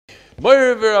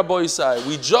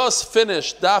We just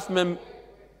finished Daf Mem.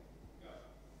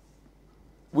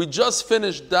 We just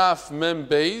finished Daf Mem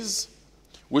Beis,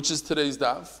 which is today's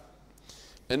Daf.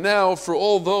 And now, for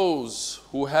all those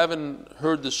who haven't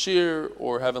heard the Shir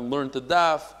or haven't learned the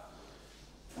Daf,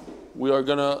 we are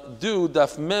going to do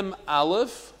Daf Mem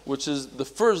Aleph, which is the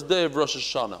first day of Rosh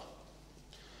Hashanah.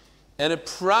 And it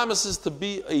promises to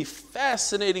be a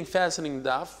fascinating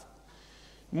Daf.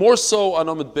 More so on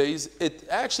Amud Beis. It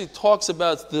actually talks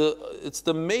about it's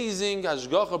the amazing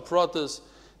Hashgacha Pratis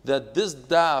that this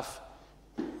Daf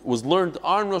was learned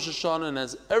on Rosh Hashanah and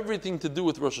has everything to do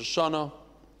with Rosh Hashanah,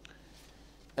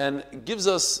 and gives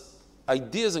us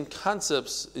ideas and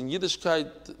concepts in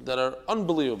Yiddishkeit that are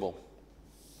unbelievable.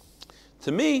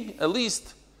 To me, at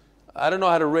least, I don't know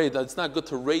how to rate. It's not good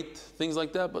to rate things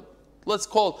like that, but let's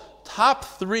call top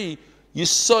 3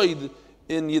 Yisoid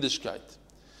in Yiddishkeit.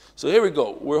 So here we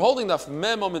go. We're holding Daf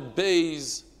Mem Amud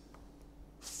Beis,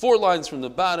 4 lines from the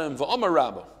bottom. V'Amar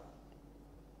Rabba.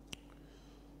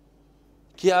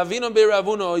 Ki Avinu be'Rav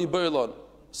Huna yibarlon.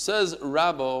 Says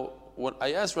Rabba, when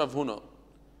I asked Rav Huna,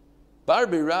 Bar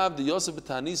be'Rav de Yosef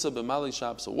b'Tanisa b'Mali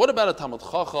Shabbos. What about a Talmud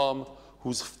Chacham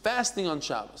who's fasting on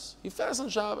Shabbos? He fasts on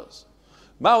Shabbos.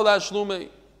 Ma'ula Shlumei.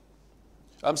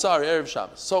 I'm sorry, Erev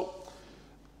Shabbos. So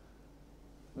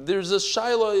there's a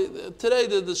shaila today.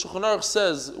 The Shulchan Aruch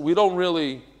says we don't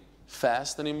really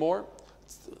fast anymore.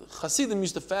 Hasidim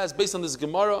used to fast based on this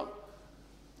Gemara.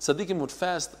 Tzaddikim would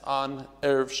fast on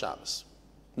Erev Shabbos.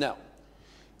 Now,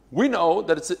 we know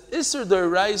that it's an Isser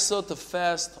D'Oraisa to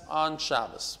fast on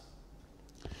Shabbos.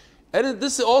 And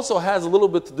this also has a little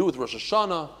bit to do with Rosh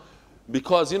Hashanah,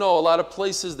 because, a lot of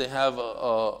places they have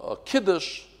a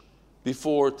Kiddush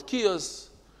before Tkiyas,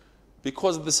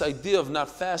 because of this idea of not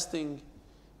fasting.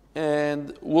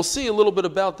 And we'll see a little bit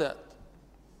about that.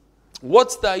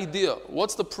 What's the idea?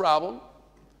 What's the problem?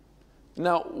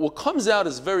 Now, what comes out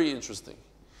is very interesting.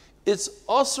 It's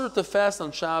usher to fast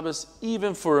on Shabbos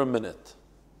even for a minute.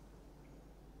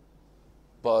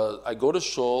 But I go to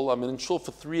shul, I'm in shul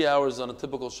for 3 hours on a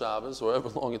typical Shabbos, or however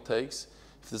long it takes,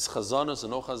 if it's chazanas or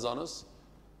no chazanas.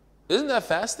 Isn't that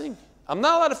fasting? I'm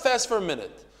not allowed to fast for a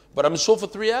minute, but I'm in shul for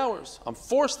 3 hours. I'm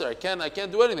forced there. I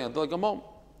can't do anything until I come home.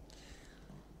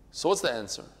 So what's the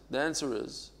answer? The answer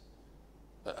is,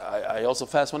 I also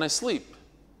fast when I sleep.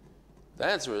 The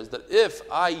answer is that if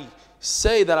I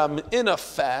say that I'm in a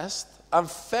fast, I'm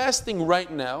fasting right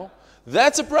now,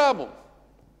 that's a problem.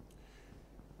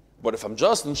 But if I'm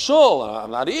just in shul,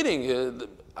 I'm not eating,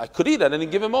 I could eat at any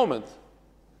given moment.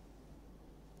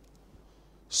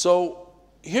 So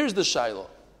here's the shaila.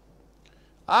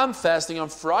 I'm fasting on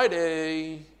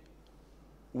Friday.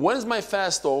 When's my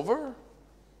fast over?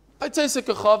 I taste a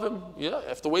kachavim. Yeah, I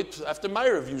have to wait after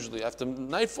Ma'ariv usually, after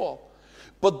nightfall.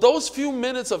 But those few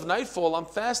minutes of nightfall, I'm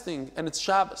fasting, and it's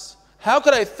Shabbos. How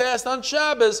could I fast on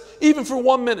Shabbos even for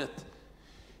 1 minute?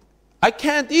 I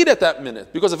can't eat at that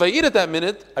minute, because if I eat at that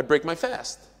minute, I break my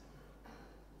fast.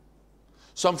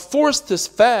 So I'm forced to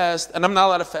fast, and I'm not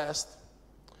allowed to fast.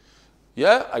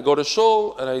 Yeah, I go to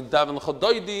shul, and I daven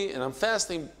l'chadoidi, and I'm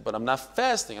fasting, but I'm not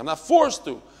fasting. I'm not forced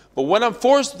to. But when I'm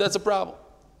forced to, that's a problem.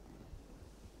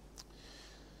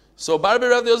 So, a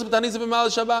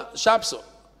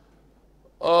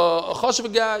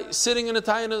chashuv guy sitting in a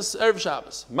tainus Erev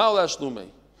Shabbos. Ma'al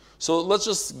Lashlume. So let's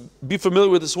just be familiar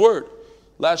with this word.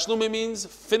 Lashlume means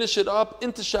finish it up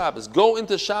into Shabbos. Go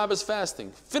into Shabbos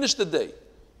fasting. Finish the day.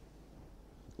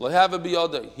 Lahava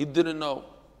biyadei. He didn't know.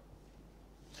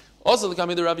 Also, the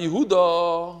Kamid Rav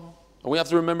Yehuda. And we have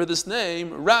to remember this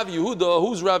name. Rav Yehuda.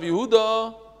 Who's Rav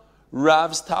Yehuda?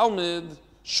 Rav's Talmud.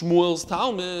 Shmuel's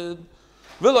Talmud.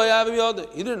 He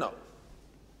didn't know.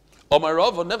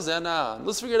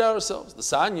 Let's figure it out ourselves. The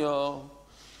Sanyo.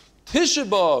 Tisha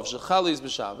B'Av shechali is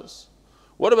b'Shabbos.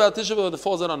 What about Tisha B'Av that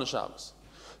falls out on the Shabbos?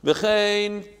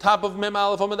 V'chein, top of Mem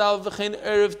Aleph Amud Aleph, v'chein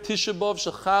Erev Tisha B'Av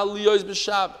shechali is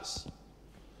b'Shabbos.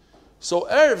 So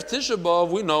Erev Tisha B'Av,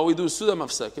 we know, we do Sudam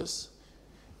Afsekis,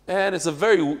 and it's a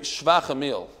very shvacha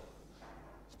meal.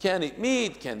 You can't eat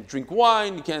meat, you can't drink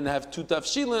wine, you can't have 2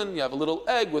 tafshilin, you have a little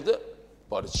egg with it,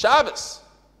 but it's Shabbos.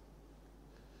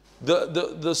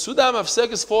 The Sudam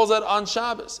Afsekis falls out on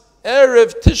Shabbos.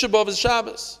 Erev Tisha B'Av is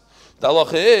Shabbos. The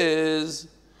halacha is,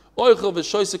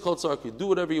 do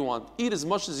whatever you want. Eat as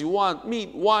much as you want.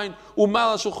 Meat, wine. You could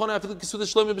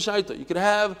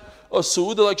have a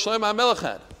suuda like Shlomo HaMelech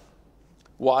had.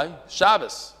 Why?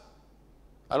 Shabbos.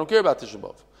 I don't care about Tisha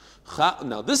B'Av.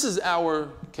 Now, this is our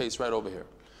case right over here.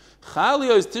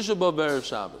 Chalio is Tisha B'Av Erev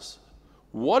Shabbos.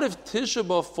 What if Tisha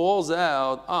B'Av falls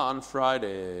out on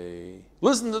Friday?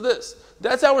 Listen to this.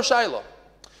 That's our shaila.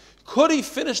 Could he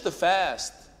finish the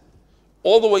fast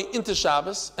all the way into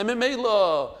Shabbos, and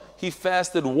Memela, he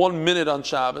fasted 1 minute on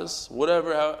Shabbos,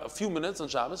 whatever, a few minutes on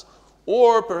Shabbos,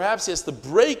 or perhaps he has to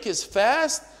break his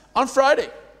fast on Friday.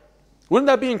 Wouldn't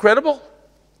that be incredible?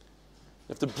 You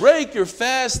have to break your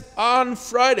fast on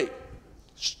Friday.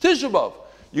 Tisha B'Av,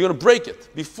 you're going to break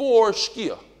it before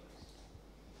Shkia.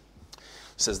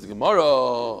 Says the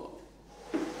Gemara,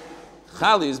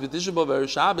 Chalis b'Tisha B'Av er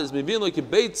Shabbos mevin lo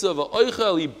kibeitza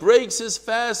v'oichel. He breaks his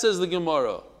fast, says the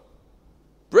Gemara.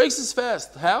 Breaks his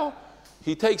fast. How?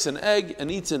 He takes an egg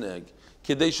and eats an egg.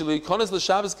 He's not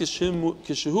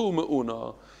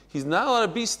allowed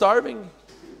to be starving.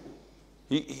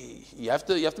 You have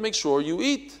to make sure you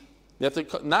eat. You have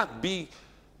to not be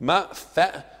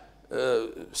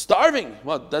starving.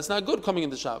 Well, that's not good coming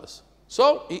into Shabbos.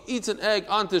 So he eats an egg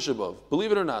on Tisha B'Av.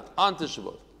 Believe it or not, on Tisha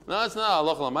B'Av. No, that's not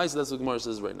halacha l'maisa. That's what the Gemara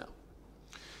says right now.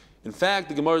 In fact,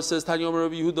 the Gemara says, Tanya Omer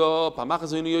Rabbi Yehuda,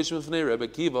 Pamachas Hoinu Yoshim B'fnei Rebbe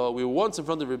Kiva. We were once in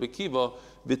front of Rebbe Kiva.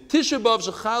 V'Tisha B'Av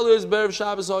shechalu es be'erev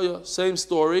Shabbos hoya. Same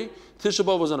story. Tisha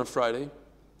B'Av was on a Friday.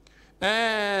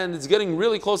 And it's getting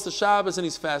really close to Shabbos and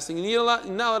he's fasting. And you're not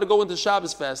allowed to go into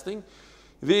Shabbos fasting.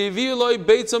 V'Yevi'u loi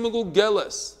beitza megul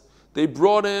geles. They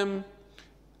brought him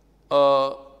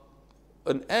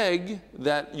an egg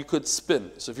that you could spin.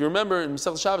 So if you remember, in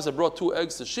Masechet Shabbos, I brought 2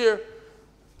 eggs to shir.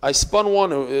 I spun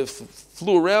one, it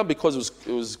flew around because it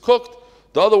was cooked.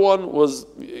 The other one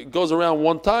it goes around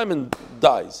one time and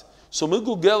dies. So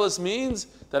Migul Gelis means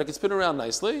that it can spin around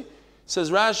nicely.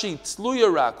 Says Rashi,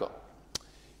 Tzluya Raka.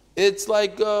 It's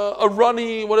like a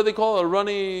runny, what do they call it? A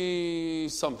runny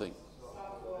something.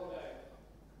 Soft-boiled egg.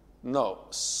 No,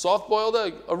 soft-boiled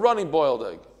egg? A runny boiled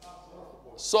egg.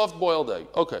 Soft-boiled egg,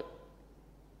 okay.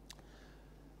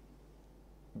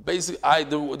 Basically,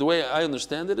 the way I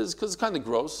understand it is because it's kind of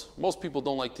gross. Most people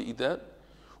don't like to eat that.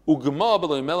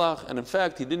 And in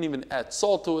fact, he didn't even add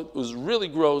salt to it. It was really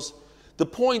gross. The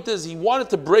point is, he wanted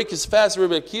to break his fast,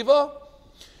 Rebbe Akiva,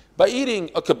 by eating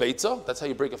a kibetza. That's how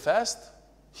you break a fast.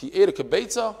 He ate a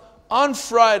kibetza on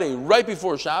Friday, right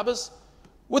before Shabbos,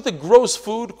 with a gross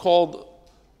food called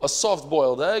a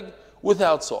soft-boiled egg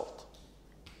without salt.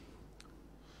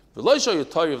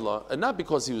 And not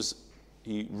because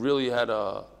he really had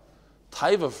a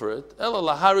taiva for it.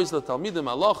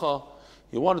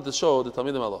 He wanted to show the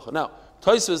Talmidim halacha. Now,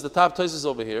 Tosfos, the top Tosfos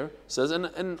over here, says,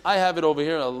 and I have it over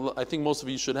here, I think most of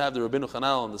you should have the Rabbeinu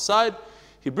Chananel on the side.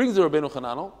 He brings the Rabbeinu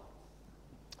Chananel,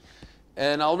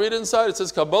 and I'll read it inside. It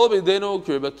says, Kabbalah Beidenu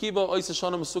ki Rebbe Akiva ois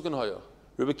hashana mesuken haya.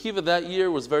 Rebbe Akiva that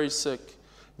year was very sick.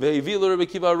 Ve'ivil Rebbe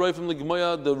Akiva roifim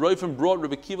l'gmaya. The roifim brought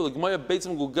Rebbe Akiva l'gmaya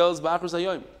beitzim gugeles ba'achros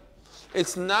hayom.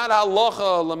 It's not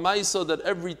halacha l'maisa that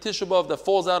every Tisha B'Av that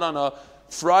falls out on a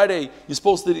Friday, you're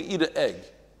supposed to eat an egg.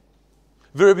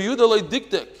 Rabbi Yehuda loy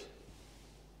dikdik.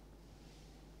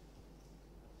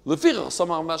 Lefichach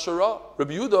samar mashara.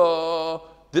 Rabbi Yehuda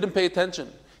didn't pay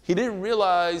attention. He didn't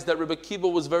realize that Rebbe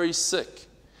Akiva was very sick,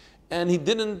 and he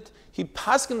paskined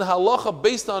the halacha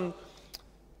based on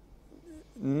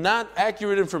not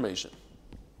accurate information.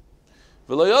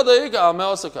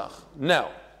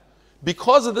 Now,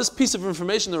 because of this piece of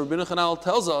information that Rabbeinu Chananel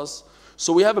tells us,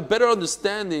 so we have a better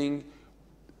understanding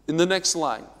in the next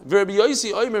line.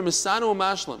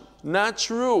 Not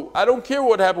true. I don't care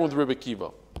what happened with Rebbe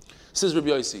Akiva, says Rabbi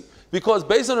Yossi. Because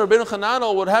based on Rabbeinu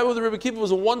Chananel, what happened with Rebbe Akiva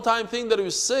was a one-time thing that he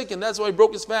was sick, and that's why he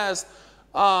broke his fast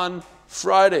on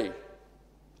Friday.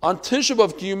 On Tisha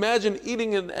B'Av, can you imagine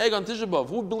eating an egg on Tisha B'Av?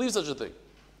 Who would believe such a thing?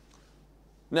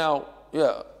 Now,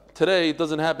 today it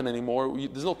doesn't happen anymore.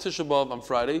 There's no Tisha B'Av on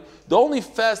Friday. The only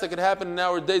fast that could happen in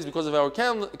our days because of our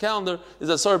calendar is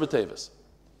Asar B'Teves.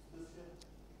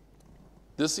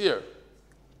 This year.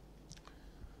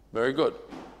 Very good.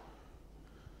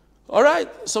 All right.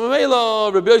 So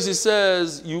Mamela, Rabbi Yossi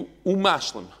says, you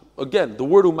umashlim. Again, the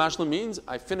word umashlim means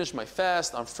I finish my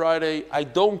fast on Friday. I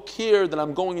don't care that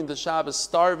I'm going into Shabbos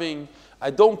starving. I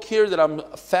don't care that I'm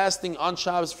fasting on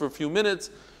Shabbos for a few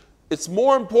minutes. It's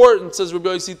more important, says Rabbi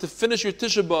Yossi, to finish your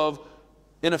Tisha B'Av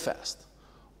in a fast.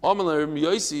 Amalei Rabbi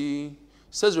Yossi,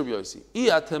 says Rabbi Yossi,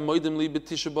 Iatem moedim li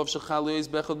b'Tisha B'Av shechal yois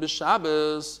bechad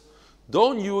b'Shabbos.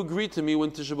 Don't you agree to me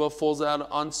when Tisha B'Av falls out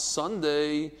on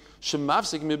Sunday?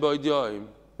 Shemafsik mi'ba'id yom.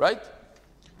 Right?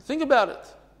 Think about it.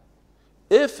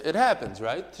 If it happens,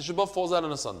 right? Tisha B'Av falls out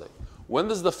on a Sunday. When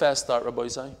does the fast start, Rabbi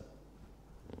Yisai?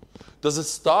 Does it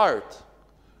start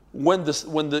when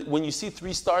you see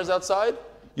 3 stars outside?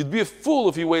 You'd be a fool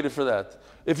if you waited for that.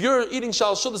 If you're eating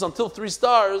Shal Shudas until 3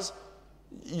 stars,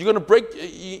 you're going to break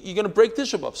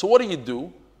Tisha B'Av. So what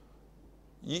do?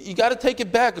 You got to take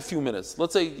it back a few minutes.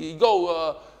 Let's say you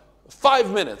go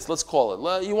 5 minutes, let's call it.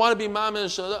 You want to be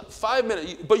mamish, 5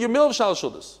 minutes, but you're middle of Shal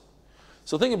Shudas.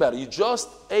 So think about it. You just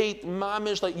ate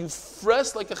mamish, like you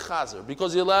fresh like a chazer,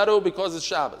 because you're allowed to, because it's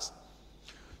Shabbos.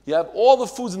 You have all the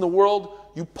foods in the world.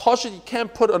 You push it. You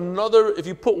can't put another. If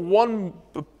you put one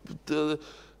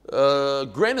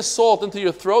grain of salt into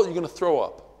your throat, you're going to throw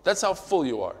up. That's how full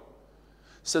you are.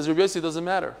 Says Rabbi Yossi, it doesn't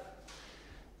matter.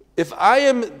 If I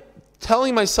am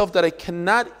telling myself that I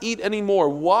cannot eat anymore,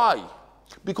 why?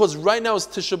 Because right now is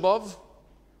Tisha B'Av.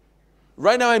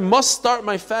 Right now I must start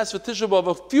my fast for Tisha B'Av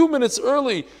a few minutes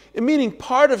early, meaning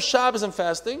part of Shabbos I'm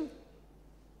fasting.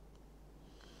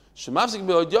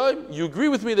 You agree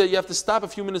with me that you have to stop a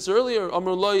few minutes earlier?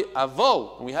 Amar loy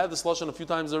avol. And we had this lashon a few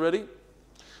times already.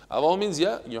 Avol means,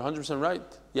 yeah, you're 100% right.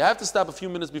 You have to stop a few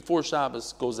minutes before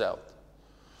Shabbos goes out.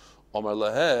 Amar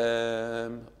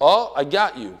lahem. Oh, I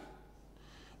got you.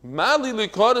 What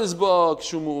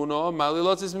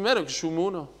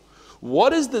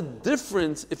is the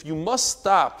difference if you must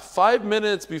stop 5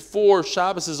 minutes before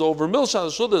Shabbos is over?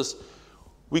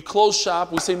 We close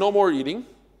shop, we say no more eating.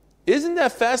 Isn't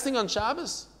that fasting on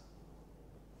Shabbos?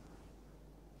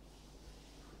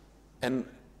 And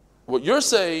what you're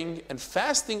saying, and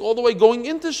fasting all the way going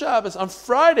into Shabbos on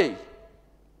Friday.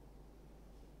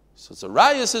 So it's a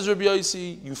raya, says Rabbi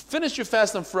Yossi, you finish your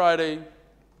fast on Friday,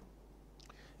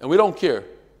 and we don't care.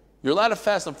 You're allowed to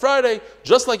fast on Friday,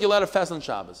 just like you're allowed to fast on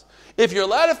Shabbos. If you're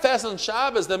allowed to fast on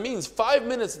Shabbos, that means 5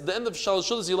 minutes at the end of Shalosh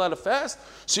Shudas, you're allowed to fast.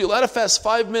 So you're allowed to fast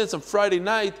 5 minutes on Friday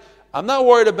night. I'm not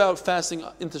worried about fasting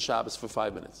into Shabbos for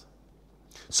 5 minutes.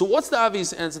 So what's the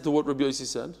obvious answer to what Rabbi Yossi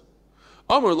said?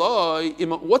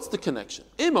 What's the connection?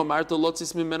 He's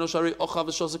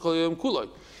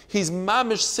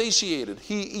mamish satiated.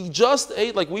 He just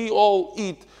ate like we all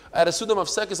eat at a Sudam of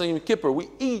Sekes on Yom Kippur. We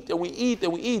eat and we eat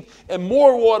and we eat, and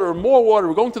more water.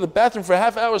 We're going to the bathroom for a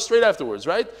half hour straight afterwards,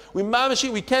 right? We mamish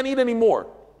eat, we can't eat anymore.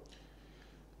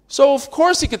 So of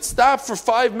course he could stop for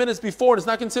 5 minutes before and it's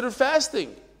not considered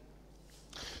fasting.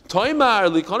 But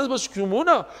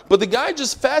the guy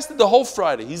just fasted the whole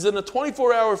Friday. He's in a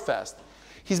 24-hour fast.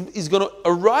 He's going to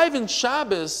arrive in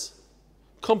Shabbos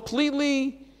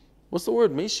completely, what's the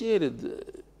word?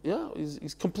 Emaciated. Yeah,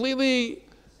 he's completely,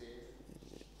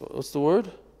 what's the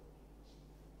word?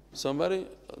 Somebody?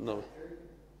 No.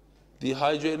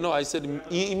 Dehydrated? No, I said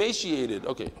emaciated.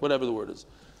 Okay, whatever the word is.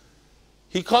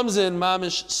 He comes in,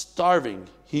 mamish, starving.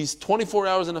 He's 24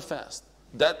 hours in a fast.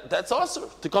 That's awesome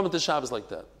to come into Shabbos like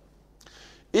that.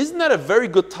 Isn't that a very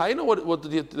good taina, what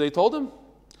they told him?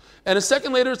 And a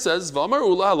second later it says, V'amar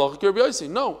ula halachik Rabbi Yossi.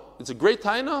 No, it's a great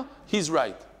taina, he's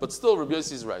right. But still Rabbi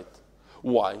Yossi is right.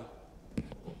 Why?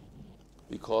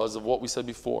 Because of what we said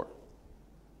before.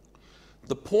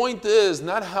 The point is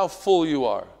not how full you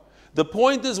are. The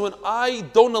point is when I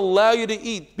don't allow you to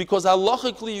eat, because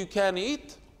halachically you can't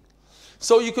eat,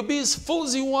 so you could be as full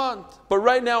as you want. But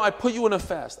right now I put you in a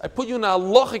fast. I put you in a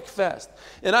halachic fast.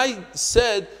 And I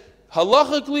said,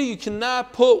 halachically, you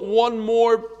cannot put one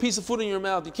more piece of food in your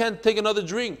mouth. You can't take another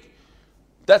drink.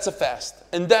 That's a fast.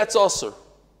 And that's asur.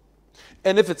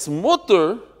 And if it's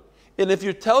mutter, and if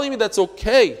you're telling me that's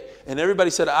okay, and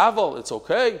everybody said, aval, it's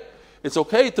okay. It's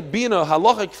okay to be in a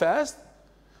halachic fast.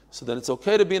 So then it's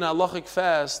okay to be in a halachic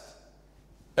fast,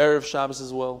 Erev Shabbos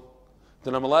as well.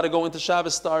 Then I'm allowed to go into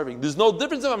Shabbos starving. There's no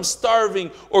difference if I'm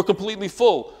starving or completely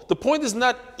full. The point is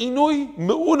not inui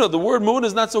me'una. The word me'una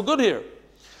is not so good here.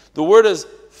 The word is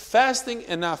fasting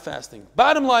and not fasting.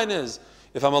 Bottom line is,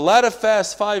 if I'm allowed to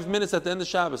fast 5 minutes at the end of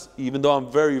Shabbos, even though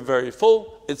I'm very, very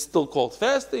full, it's still called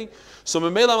fasting. So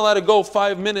Memela, I'm allowed to go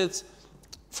 5 minutes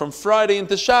from Friday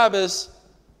into Shabbos,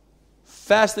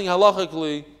 fasting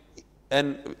halachically.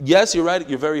 And yes, you're right,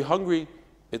 you're very hungry.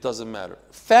 It doesn't matter.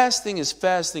 Fasting is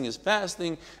fasting is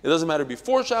fasting. It doesn't matter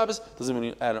before Shabbos. It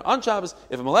doesn't matter on Shabbos.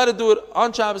 If I'm allowed to do it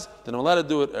on Shabbos, then I'm allowed to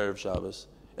do it Erev Shabbos.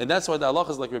 And that's why the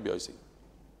halacha is like Rabbi Yossi.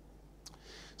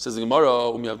 Says the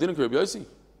Gemara, Rabbi Yossi.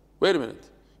 Wait a minute.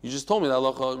 You just told me that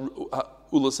halacha,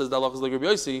 Ula says that halacha is like Rabbi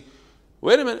Yossi.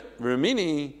 Wait a minute.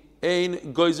 Ramini ein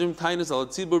goizim tainis al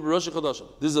tzibur b'rosh chadashim.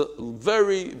 This is a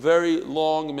very, very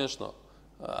long Mishnah.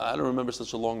 I don't remember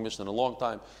such a long Mishnah in a long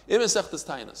time. In Masechtas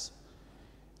Tainis.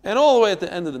 And all the way at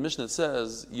the end of the Mishnah it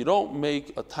says, you don't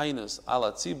make a tainus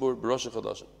ala tzibur b'rosh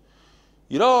chodashim.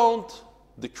 You don't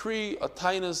decree a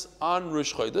tainus on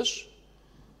Rosh Chodesh,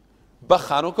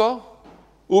 b'Chanukah,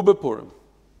 u'b'Purim.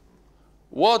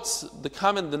 What's the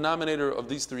common denominator of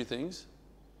these three things?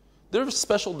 They're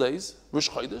special days, Rosh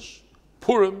Chodesh,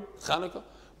 Purim, Chanukah,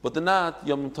 but they're not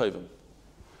Yom Tovim.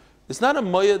 It's not a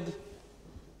moed.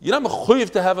 You're not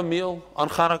mechuyev to have a meal on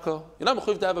Chanukah. You're not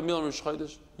mechuyev to have a meal on Rosh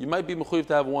Chodesh. You might be mechuyev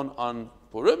to have one on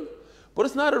Purim, but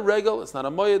it's not a regal, it's not a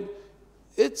moed.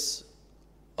 It's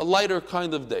a lighter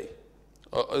kind of day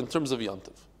in terms of Yom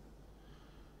Tov.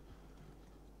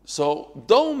 So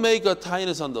don't make a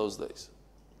tinus on those days.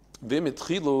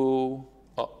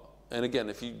 And again,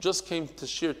 if you just came to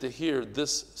shir to hear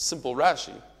this simple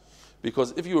Rashi,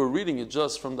 because if you were reading it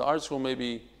just from the art school,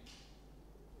 maybe,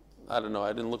 I don't know,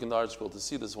 I didn't look in the art school to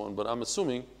see this one, but I'm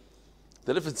assuming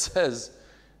that if it says,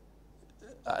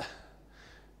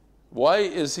 why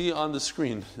is he on the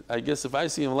screen? I guess if I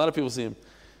see him, a lot of people see him.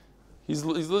 He's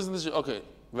listening to this. Okay,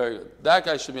 very good. That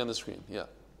guy should be on the screen, yeah.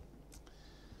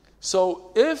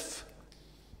 So if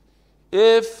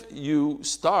you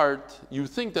start, you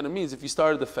think that it means if you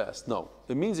started the fast. No,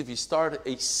 it means if you start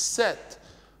a set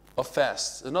of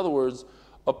fasts. In other words,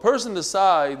 a person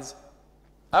decides,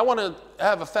 I want to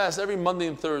have a fast every Monday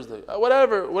and Thursday,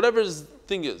 whatever his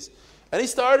thing is. And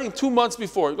he's starting 2 months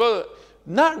before,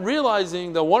 not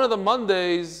realizing that one of the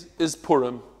Mondays is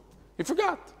Purim. He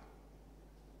forgot.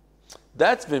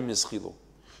 That's Vim Yischilu.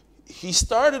 He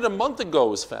started a month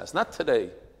ago his fast, not today.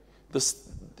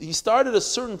 He started a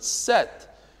certain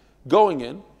set going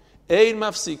in, Ein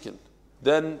Mafsikin.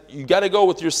 Then you got to go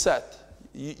with your set.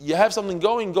 You have something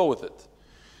going, go with it.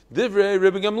 Divrei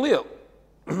Rebbe Gamliel.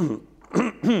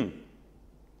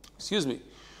 Excuse me.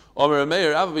 Omer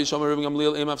Meir Avavish Omer Rebbe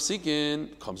Gamliel Ein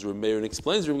Mafsikin. Comes Rebbe Meir and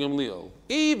explains Rebbe Gamliel.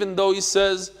 Even though he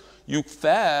says you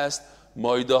fast,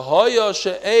 Moidahaya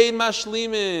she'ein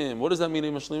mashlimim. What does that mean,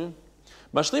 ein mashlimim?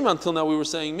 Mashlim until now we were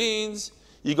saying means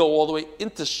you go all the way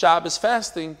into Shabbos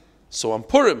fasting. So on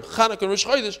Purim, Chanukah, and Rosh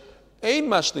Chodesh, ein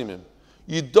mashlimim.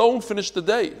 You don't finish the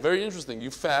day. Very interesting.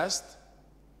 You fast.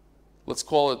 Let's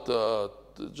call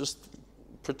it, just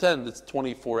pretend it's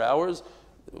 24 hours.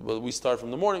 But we start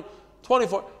from the morning.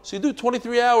 24. So you do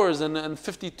 23 hours and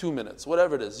 52 minutes,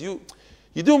 whatever it is. You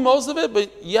do most of it,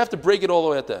 but you have to break it all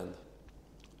the way at the end.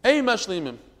 Ein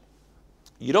mashlimim.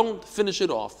 You don't finish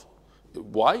it off.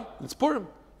 Why? It's Purim.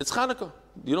 It's Chanukah.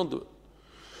 You don't do it.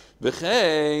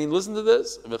 V'chein, listen to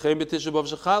this. V'chein b'Tisha B'av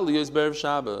shechal liyos b'erev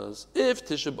Shabbos. If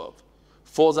Tisha B'av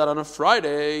falls out on a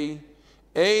Friday,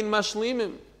 ein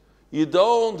mashlimim. You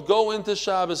don't go into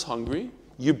Shabbos hungry.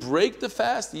 You break the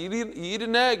fast. You eat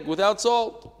an egg without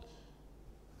salt.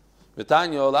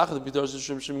 V'tanya lachad b'pitor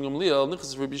Shim Gamliel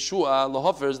nichas Rabbi Yeshua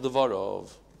lahafers devarov.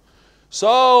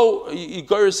 So you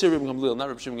go to see Rabbi Gamliel, not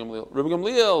Rabbi Shimon Gamliel. Rabbi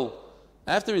Gamliel,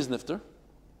 after he's nifter,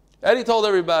 and he told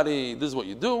everybody, this is what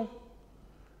you do.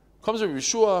 Comes Rabbi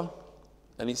Yeshua,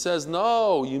 and he says,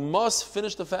 no, you must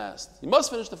finish the fast. You must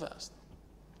finish the fast.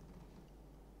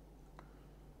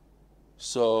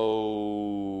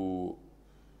 So,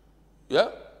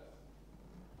 yeah.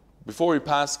 Before we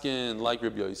paskin like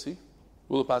Rabbi Yossi,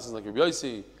 we'll paskin like Rabbi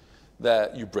Yossi,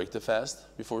 that you break the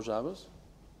fast before Shabbos.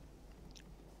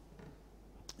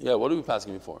 Yeah, what are we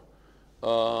passing before?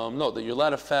 No, that you're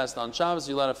allowed to fast on Shabbos,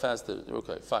 you're allowed to fast there.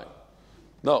 Okay, fine.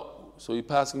 No, so you're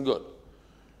passing good.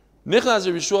 Nichnas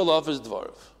Rabbi Yeshua offers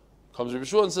dvarav. Comes Rabbi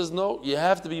Yeshua and says, no, you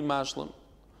have to be mashlim.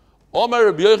 Omar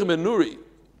Rabbi Yochanan ben Nuri,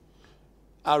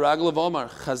 Araglav Omar,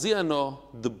 Chaziano,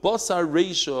 the basar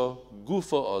reisha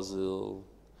gufa azil.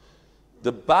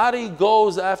 The body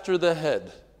goes after the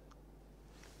head.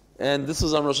 And this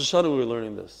was on Rosh Hashanah we were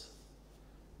learning this.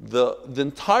 The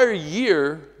entire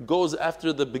year goes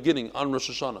after the beginning on Rosh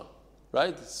Hashanah,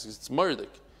 right? It's Mardik.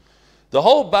 The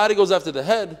whole body goes after the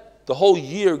head. The whole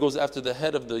year goes after the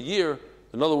head of the year.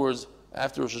 In other words,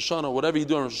 after Rosh Hashanah, whatever you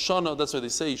do on Rosh Hashanah, that's why they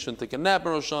say you shouldn't take a nap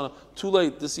on Rosh Hashanah. Too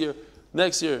late this year.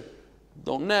 Next year,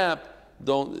 don't nap.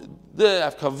 Don't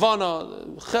have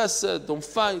kavana, chesed. Don't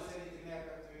fight.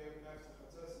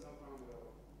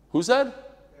 Who said?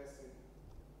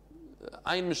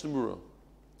 Ayin Mishnah Berurah.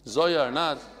 Zoya or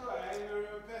not?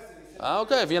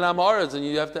 Okay, if you're not Ma'aretz, then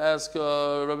you have to ask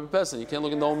Rabbi Pessin. You can't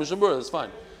look in the old Mishnah Berurah. That's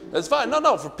fine. That's fine.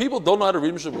 No. For people who don't know how to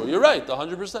read Mishnah Berurah, you're right.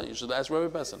 100%. You should ask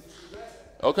Rabbi Pessin.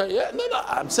 Okay. Yeah. No.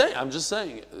 I'm just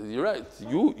saying. You're right.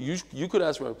 You could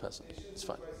ask Rabbi Pessin. It's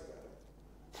fine.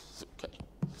 Okay.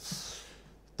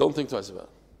 Don't think twice about it.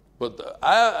 But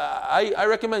I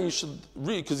recommend you should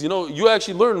read because you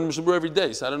actually learn Mishnah Berurah every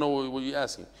day. So I don't know what you're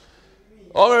asking.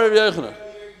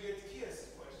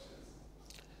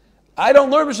 I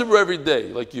don't learn Mishnah Berurah every day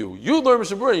like you. You learn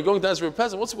Mishnah Berurah and you're going to ask Rabbi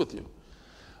Pessin. What's with you?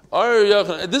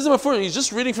 This is my friend. He's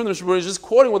just reading from the Mishnah Berurah. He's just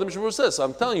quoting what the Mishnah Berurah says. So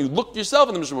I'm telling you, look yourself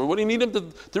in the Mishnah Berurah. What do you need him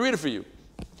to read it for you?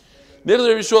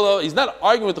 He's not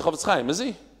arguing with the Chafetz Chaim, is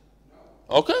he?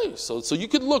 Okay, so you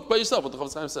could look by yourself what the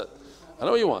Chafetz Chaim said. I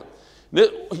know what you want. You're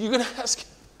going to ask.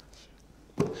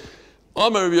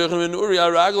 Amar Rabbi Yochanan ben Uri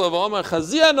Araglav Amar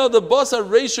Chaziano the Basa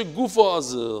Reisha Gufa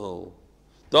Azil.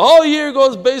 The whole year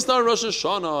goes based on Rosh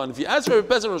Hashanah, and if you ask for a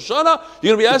Pesach Rosh Hashanah,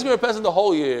 you're going to be asking for a Pesach the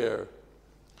whole year.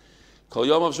 Rabbi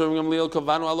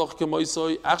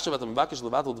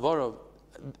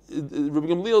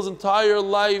Gamliel's entire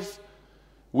life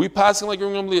we passing like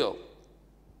Rabbi Gamliel.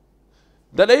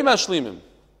 That ain't mashlimim.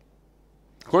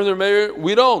 According to the mayor,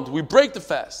 we don't. We break the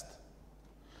fast.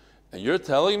 And you're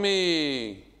telling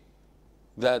me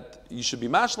that you should be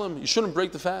mashlim, you shouldn't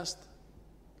break the fast.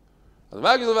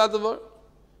 Yoshua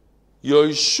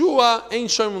ain't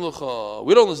shoym lecha.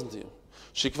 We don't listen to you.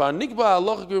 Shekvar nikba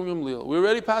halacha Rabbi Gamliel. We're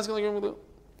already passing like Rabbi Gamliel.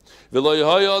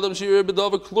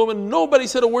 And nobody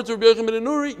said a word to Rabbi Yochanan ben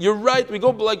Nuri. You're right, we go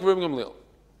like Rabbi Gamliel.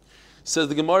 Says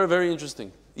the Gemara, very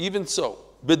interesting. Even so,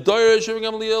 when Rabbi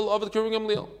Gamliel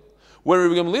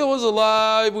was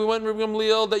alive, we went Rabbi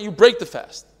Gamliel that you break the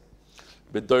fast.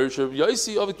 That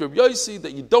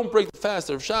you don't break the fast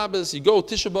of Shabbos, you go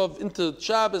Tisha B'Av into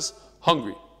Shabbos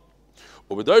hungry.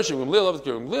 What?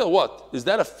 Is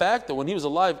that a fact that when he was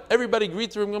alive, everybody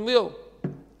agreed to Rabbi Gamliel?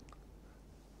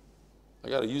 I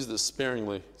got to use this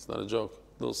sparingly. It's not a joke.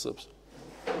 Little sips.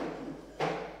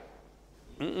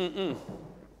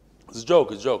 It's a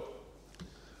joke.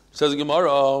 Says the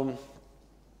Gemara,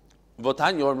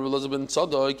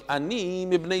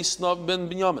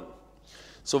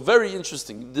 so very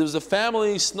interesting. There's a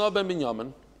family, Snab ben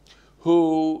Binyamin,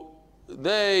 who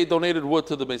they donated wood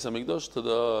to the Beis Hamikdash, to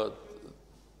the...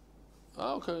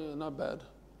 Okay, not bad.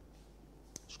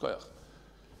 Shkoyach.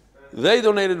 They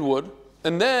donated wood,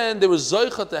 and then there was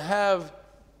Zoicha to have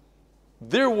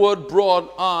their wood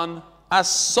brought on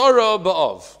Asara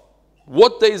B'Av.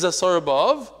 What day is Asara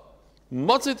B'Av?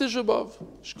 Matzei Tisha B'Av.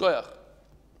 Shkoyach.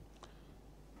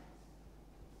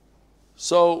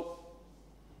 So,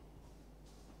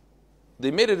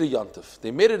 they made it a yontif.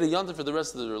 They made it a yontif for the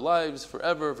rest of their lives,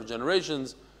 forever, for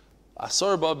generations.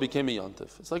 Asar B'Av became a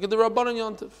yontif. It's like a Rabbanan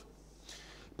yontif.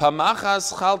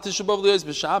 Pamachas chal Tisha B'Av liyos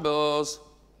b'Shabbos.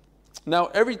 Now,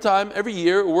 every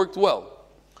year, it worked well.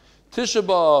 Tisha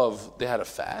B'Av, they had a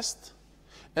fast,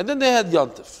 and then they had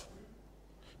yontif.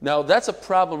 Now, that's a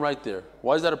problem right there.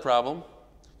 Why is that a problem?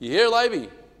 You hear, Leiby?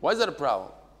 Why is that a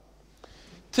problem?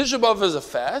 Tisha B'Av is a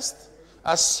fast.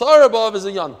 Asar B'Av is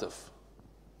a yontif.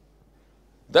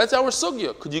 That's our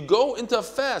sugya. Could you go into a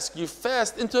fast? You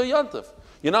fast into a yontif.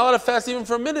 You're not allowed to fast even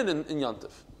for a minute in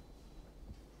yontif.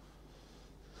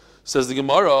 Says the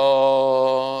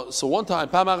Gemara. So one time,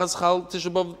 Pamachas chal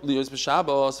Tisha B'Av liyos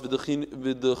b'Shabbos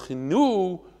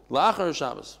v'dechinu la'achar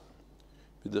Shabbos.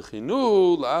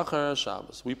 V'dechinu la'achar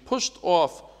Shabbos. We pushed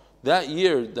off that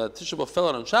year that Tisha B'Av fell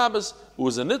out on Shabbos. It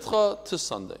was a nitcha to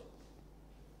Sunday.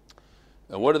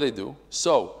 And what do they do?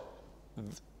 So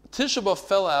Tisha B'Av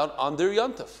fell out on their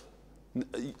yontif.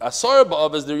 Asar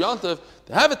B'Av is their yontif.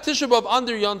 They have a Tisha B'Av on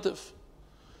their yontif.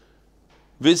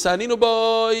 V'saninu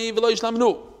b'I v'lo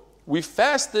yishlamnu. We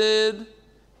fasted,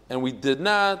 and we did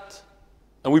not,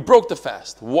 and we broke the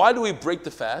fast. Why do we break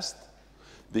the fast?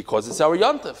 Because it's our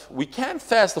yontif. We can't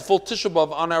fast the full Tisha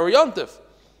B'Av on our yontif.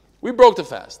 We broke the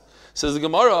fast. Says the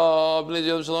Gemara, and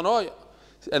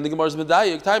the Gemara's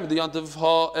medayik time the yontif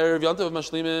erev yontif of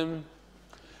mashlimim.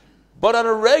 But on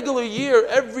a regular year,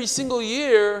 every single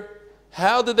year,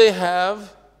 how did they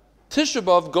have Tisha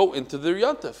B'Av go into their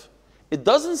yontif? It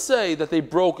doesn't say that they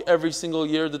broke every single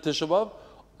year the Tisha B'Av.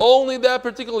 Only that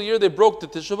particular year they broke the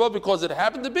Tisha B'Av because it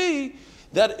happened to be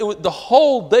that the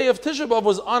whole day of Tisha B'Av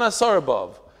was on Asar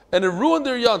B'Av, and it ruined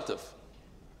their yontif.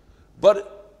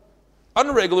 But on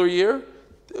a regular year,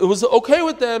 it was okay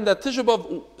with them that Tisha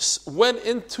B'Av went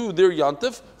into their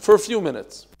yontif for a few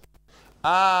minutes.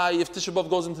 If Tisha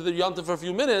B'Av goes into their yontif for a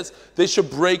few minutes, they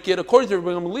should break it. According to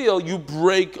Rabbi Gamliel, you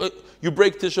break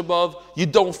Tisha B'Av, you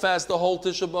don't fast the whole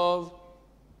Tisha B'Av.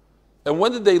 And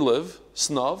when did they live?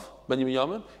 Snav, Ben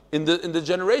Yamin, in the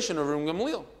generation of Rabbi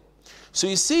Gamliel. So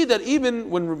you see that even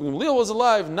when Rabbi Gamliel was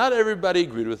alive, not everybody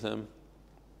agreed with him.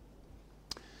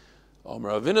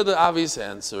 Omer Avinu the Avi's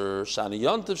answer, Shani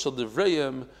Yontif shel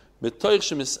Divrayim, B'toich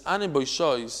shemis'anim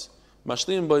b'ishois,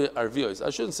 mashlim b'arviyos. I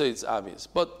shouldn't say it's obvious,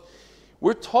 but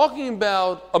we're talking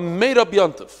about a made-up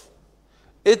yontif.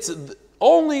 It's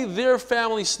only their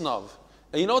family snav.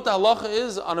 And you know what the halacha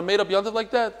is on a made-up yontif like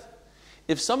that?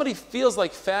 If somebody feels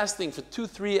like fasting for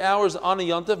 2-3 hours on a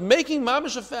yontif, making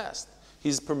mamish a fast,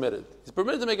 he's permitted. He's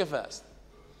permitted to make a fast.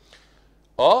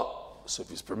 Oh, so if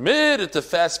he's permitted to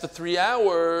fast for 3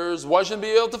 hours, why shouldn't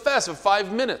he be able to fast for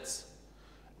 5 minutes?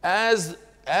 As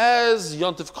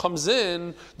yontif comes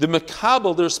in, the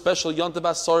mekabel, their special yontif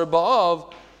asar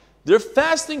ba'av, they're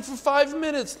fasting for 5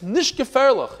 minutes. Nish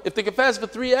geferlach. If they can fast for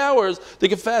 3 hours, they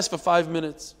can fast for 5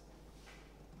 minutes.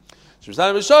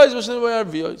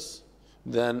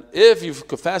 Then if you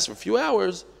could fast for a few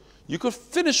hours, you could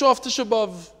finish off Tisha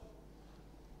B'Av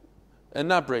and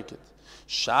not break it.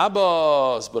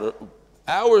 Shabbos, but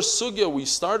our sugya, we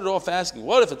started off asking,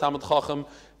 what if a Talmid Chacham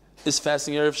is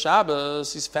fasting Erev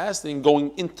Shabbos, he's fasting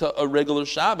going into a regular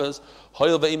Shabbos,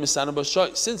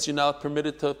 since you're not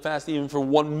permitted to fast even for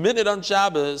 1 minute on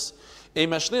Shabbos,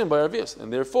 and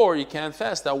therefore you can't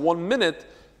fast that 1 minute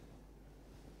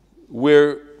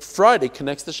where Friday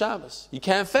connects to Shabbos. You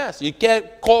can't fast. You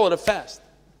can't call it a fast.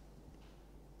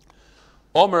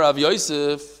 Omer Rav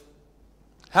Yosef,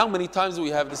 how many times do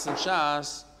we have this in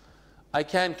Shas? I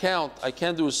can't count. I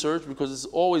can't do a search because it's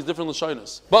always different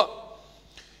Lashonos. But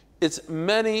it's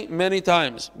many, many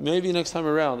times. Maybe next time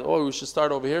around, we should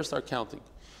start over here, start counting.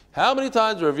 How many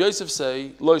times Rav Yosef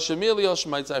say, Lo Shemili Al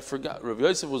Shemaitz, I forgot. Rav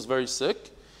Yosef was very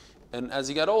sick, and as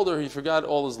he got older, he forgot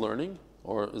all his learning,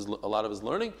 or a lot of his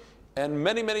learning. And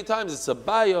many, many times it's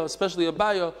Abaya, especially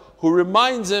Abaya, who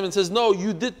reminds him and says, no,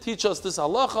 you did teach us this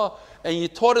halacha, and you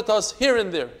taught it to us here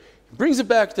and there. He brings it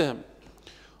back to him.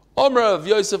 Omer of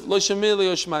Yosef, Lo Shemili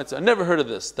Al Shemaitz. I never heard of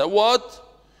this. That what?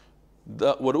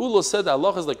 What Ula said, the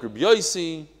halacha is like Rabbi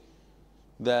Yossi,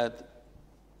 that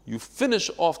you finish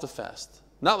off the fast.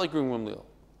 Not like Ring Gamliel.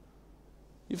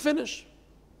 You finish.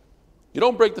 You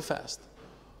don't break the fast.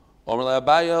 Omer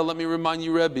Abaya, let me remind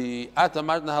you, Rebbe, Ata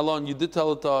Martin Halon, you did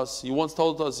tell it to us, you once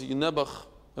told it to us, you nebach,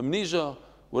 amnesia,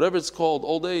 whatever it's called,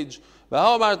 old age.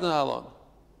 V'hao Martin Halon.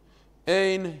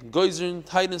 Ein goizrin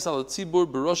tightness al tzibur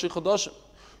b'roshi chodashim.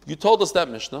 You told us that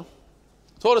Mishnah.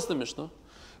 Told us the Mishnah.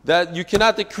 That you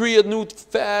cannot decree a new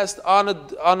fast on a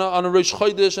Rosh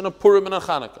Chodesh and a Purim and a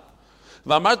Chanukah.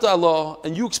 V'amarta Allah,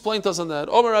 and you explained to us on that.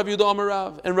 Omer Rav Yehuda, Omer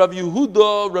Rav, and Rav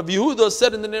Yehuda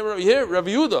said in the name of Rav. Here, Rav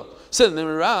Yehuda said in the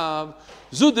name of Rav.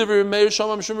 Zudivir Meir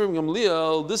Shamam Shemir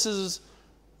Gamliel. This is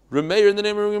Remeir in the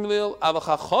name of Gamliel.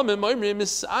 Avachachamim Oimrim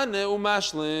Misane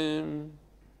Umashlim.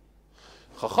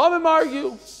 Chachamim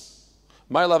argue.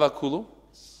 Ma'alav Akulu.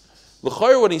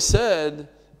 L'chayr, when he said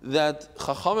that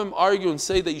Chachamim argue and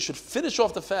say that you should finish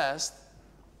off the fast.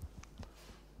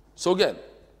 So again,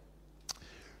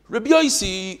 Rabbi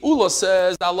Yossi, Ula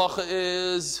says the halacha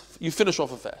is you finish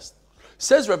off a fast.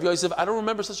 Says Rabbi Yosef, I don't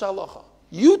remember such a halacha.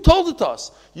 You told it to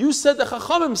us. You said the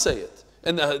Chachamim say it.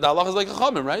 And the halacha is like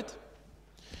Chachamim, right?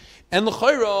 And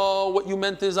l'chayra, what you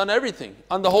meant is on everything,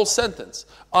 on the whole sentence.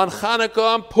 On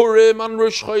Chanukah, on Purim, on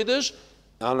Rosh Chodesh,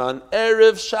 and on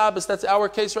Erev Shabbos. That's our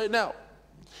case right now.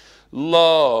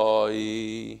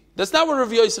 Loi. That's not what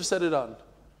Rav Yosef said it on.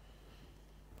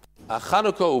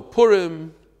 Chanukah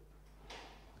Purim,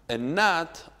 and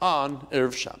not on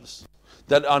Erev Shabbos.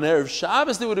 That on Erev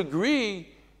Shabbos they would agree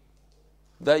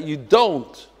that you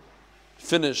don't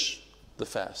finish the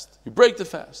fast. You break the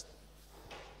fast.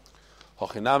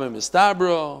 Hochinamim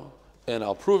istabra, and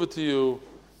I'll prove it to you.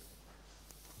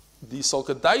 The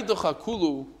Solkadaidoch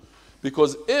Hakulu,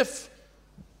 because if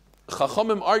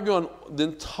Chachamim argue on the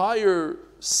entire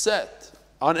set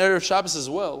on Erev Shabbos as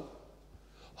well,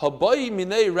 Habai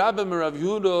minei Rabba Rav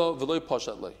Yehuda v'loi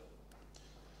pashat lei.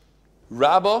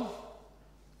 Rabba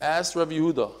asked Rav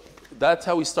Yehuda. That's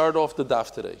how we started off the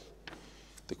daf today.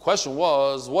 The question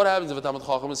was, what happens if a Talmid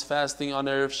Chacham is fasting on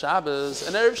Erev Shabbos,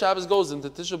 and Erev Shabbos goes into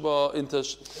Tisha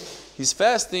B'Av, he's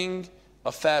fasting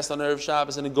a fast on Erev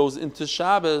Shabbos, and it goes into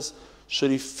Shabbos.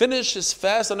 Should he finish his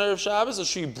fast on Erev Shabbos, or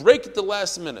should he break it the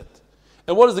last minute?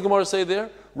 And what does the Gemara say there?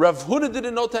 Rav Huna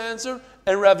didn't know to answer,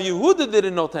 and Rav Yehuda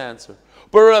didn't know to answer.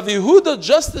 But Rav Yehuda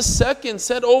just a second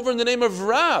said over in the name of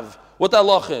Rav what the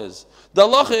halacha is. The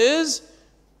halacha is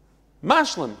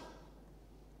mashlim.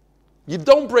 You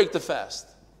don't break the fast.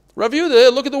 Rav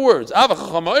Yehuda, look at the words.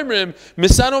 Misano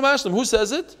mashlim. Who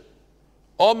says it?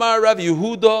 Omar Rav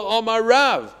Yehuda, Omar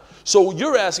Rav. So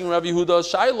you're asking Rav Yehuda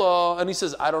Shaila, and he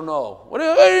says, I don't know. What do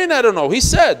you mean I don't know? He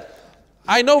said,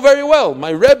 I know very well. My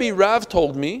Rebbe Rav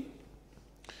told me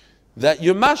that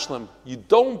you're mashlim. You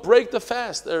don't break the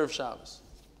fast Erev Shabbos.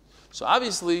 So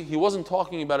obviously, he wasn't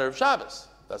talking about Erev Shabbos.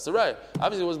 That's the right.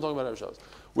 Obviously, he wasn't talking about Erev Shabbos.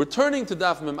 We're turning to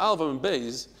Daf Mem Aleph and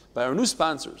Beis by our new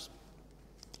sponsors.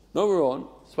 Number one,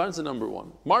 sponsor number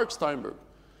one, Mark Steinberg.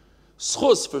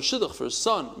 Schus for Shidduch for his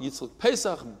son, Yitzchak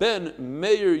Pesach ben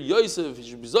Meir Yosef, he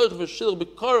should be Zoich for Shidduch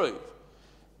B'Karev.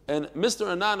 And Mr.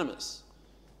 Anonymous,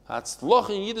 Hatzloch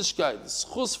in Yiddishkeit,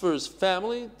 Schus for his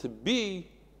family to be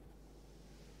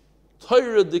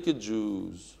Torah Dika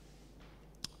Jews.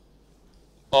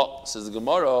 Oh, says the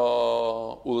Gemara,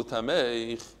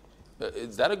 Ulatameich.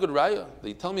 Is that a good raya?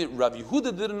 They tell me Rav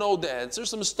Yehuda didn't know the answer.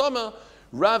 So Mistama,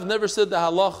 Rav never said the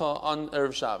halacha on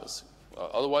Erev Shabbos.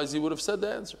 Otherwise, he would have said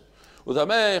the answer. In the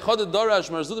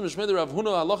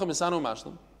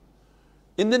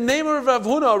name of Rav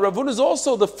Huna is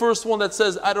also the first one that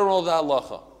says, I don't know the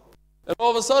halacha. And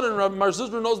all of a sudden, Mar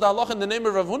Zutra knows the halacha in the name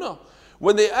of Rav Huna.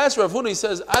 When they ask Rav Huna, he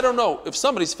says, I don't know, if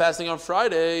somebody's fasting on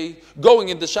Friday, going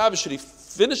into Shabbos, should he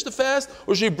finish the fast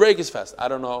or should he break his fast? I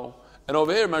don't know. And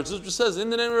over here, Mar Zutra says,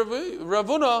 in the name of Rav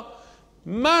Huna,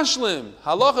 mashlim,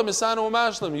 halacha misanu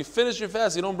mashlim, you finish your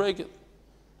fast, you don't break it.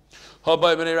 He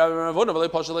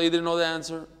didn't know the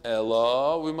answer.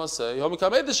 Ella, we must say, so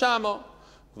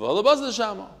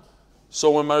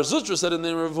when Mar Zutra said in the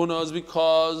name of Rav Huna, is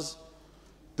because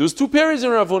there was two periods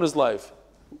in Rav Huna's life.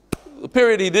 A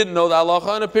period he didn't know the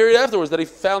halacha, and a period afterwards that he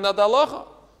found out the halacha.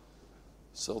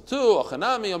 So too, Rav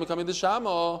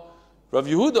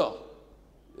Yehuda.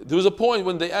 There was a point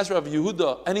when they asked Rav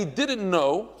Yehuda, and he didn't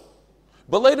know,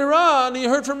 but later on he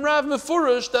heard from Rav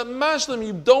Mefurish that mashlim,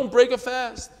 you don't break a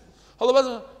fast.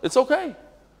 It's okay.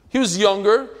 He was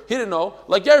younger, he didn't know,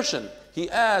 like Gershon. He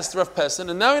asked Rav Pessin,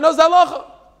 and now he knows the halacha.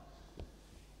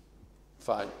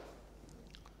 Fine.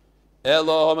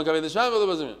 Darish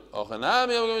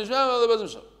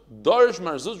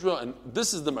Mar Zutra, and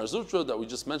this is the Mar Zutra that we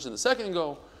just mentioned a second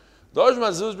ago. Darish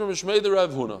Mar Zutra Mishmei the Rav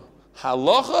Huna.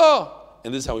 Halacha,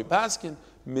 and this is how we paskin,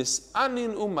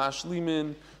 misanin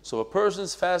umashlimin. So a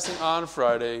person's fasting on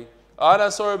Friday, ad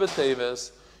asar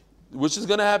b'teves, which is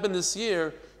going to happen this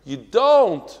year. You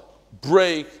don't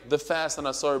break the fast on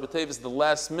asar b'teves the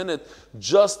last minute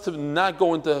just to not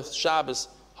go into Shabbos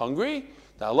hungry.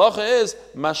 The halacha is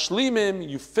mashlimim.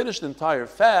 You finish the entire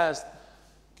fast.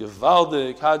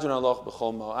 Gevaldik hajan alach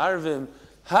b'chol ma'arvin,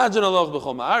 hajan alach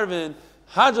b'chol ma'arvin,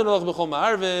 hajan alach b'chol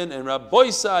ma'arvin, and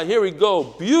Rabboisa. Here we go.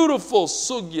 Beautiful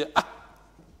sugya.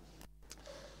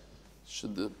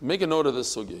 Should make a note of this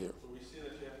sugya here. So we see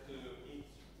that you have to eat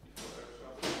before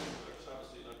Shabbos,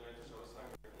 so you're not going to Shabbos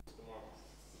hungry tomorrow.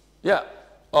 Yeah.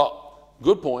 Oh,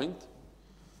 good point.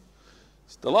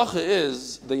 The halacha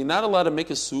is that you're not allowed to make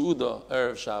a su'udah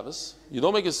Erev Shabbos. You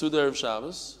don't make a su'udah Erev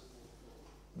Shabbos.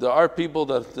 There are people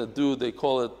that do, they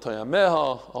call it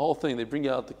toyameha, a whole thing. They bring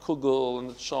out the kugel and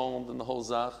the shond and the whole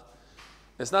zach.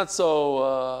 It's not so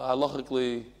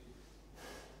halachically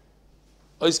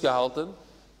oisgehalten,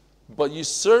 but you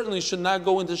certainly should not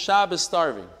go into Shabbos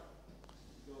starving.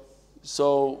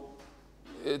 So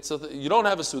you don't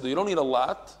have a su'udah. You don't need a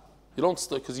lot. You don't,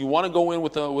 because you want to go in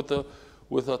with a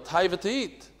taiva to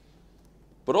eat.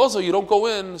 But also you don't go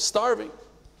in starving.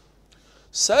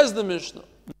 Says the Mishnah,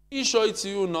 I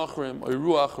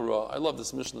love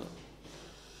this Mishnah.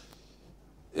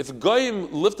 If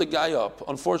goyim lift a guy up,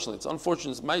 unfortunately, it's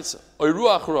maisa.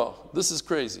 This is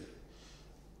crazy.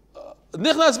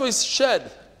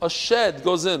 A shed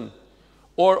goes in,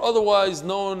 or otherwise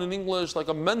known in English like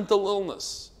a mental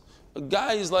illness. A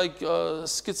guy is like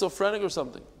schizophrenic or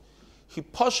something.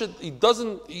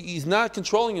 He's not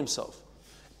controlling himself.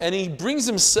 And he brings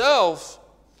himself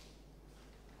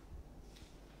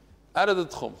out of the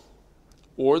tchum.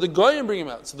 Or the goyim bring him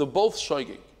out. So they're both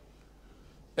shoyging.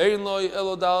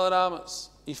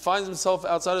 He finds himself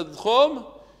outside of the tchum,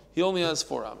 he only has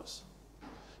 4 amas.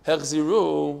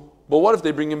 Hechziru, but what if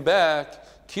they bring him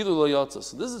back? Kilu lo yotza.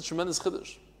 So this is a tremendous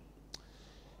chiddush.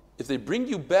 If they bring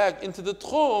you back into the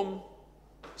tchum,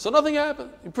 so nothing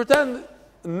happened. You pretend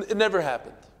it never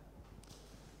happened.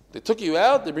 They took you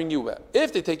out, they bring you back.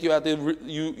 If they take you out,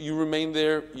 you remain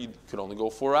there, you could only go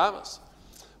 4 amas.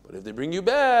 But if they bring you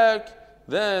back,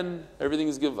 then everything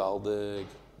is gewaldig.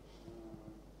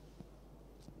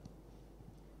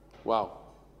 Wow.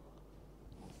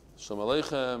 Shalom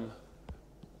Aleichem.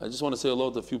 I just want to say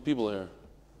hello to a few people here.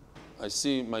 I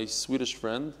see my Swedish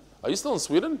friend. Are you still in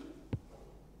Sweden?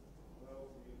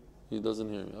 He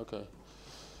doesn't hear me. Okay.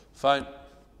 Fine.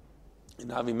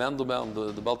 In Avi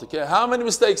Mandelbaum, the Baltic. How many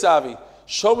mistakes, Avi?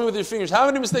 Show me with your fingers. How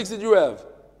many mistakes did you have?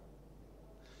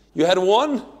 You had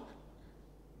 1?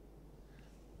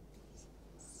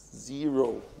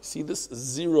 0. See this?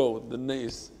 0. The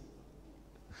nays.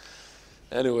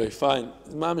 Anyway, fine.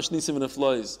 Mamish nisim and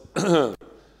flies.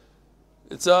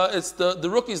 It's the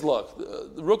rookie's luck.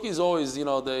 The rookies always,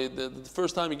 the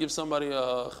first time you give somebody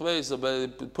a chveis,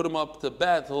 put him up to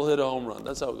bat, he'll hit a home run.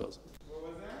 That's how it goes. What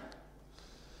was that?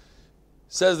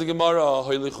 Says the Gemara,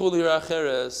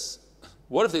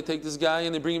 what if they take this guy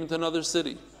and they bring him to another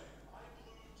city?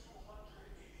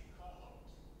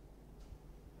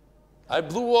 I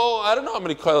blew I don't know how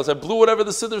many koilos. I blew whatever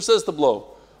the Siddur says to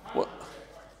blow. What?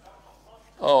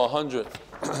 Oh, 100.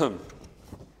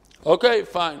 Okay,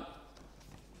 fine.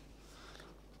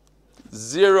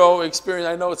 0 experience.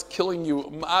 I know it's killing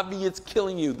you. Avi, it's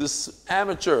killing you. This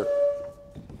amateur.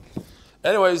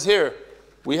 Anyways, here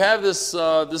we have this.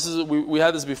 We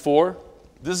had this before.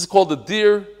 This is called the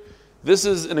deer. This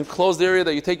is an enclosed area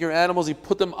that you take your animals. You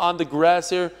put them on the grass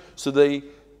here, so the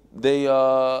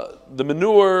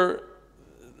manure,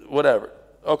 whatever.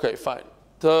 Okay, fine.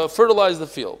 to fertilize the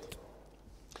field.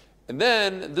 And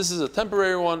then this is a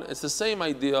temporary one. It's the same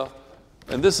idea.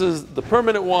 And this is the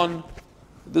permanent one.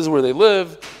 This is where they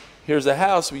live. Here's a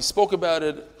house. We spoke about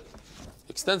it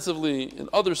extensively in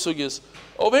other sugyas.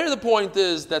 Over here, the point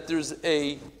is that there's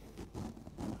a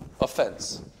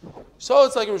fence. So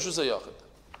it's like a Rishus HaYachid.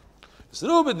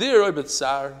 So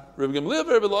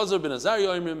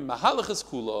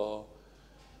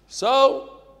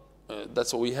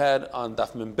that's what we had on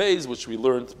Daf Mem Beis, which we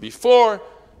learned before,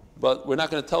 but we're not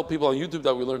going to tell people on YouTube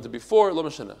that we learned it before. Lo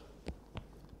mashana.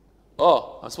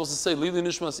 Oh, I'm supposed to say Lili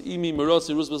Nishmas Imi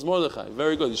Merotzi Rusbas Mordechai.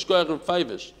 Very good. Yishkoyach Reb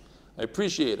Feivish. I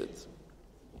appreciate it.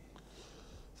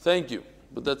 Thank you.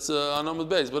 But that's on Amud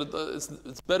Beis. But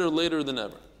it's better later than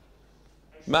ever.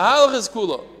 Mahalach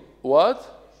Kula.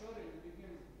 What?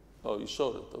 Oh, you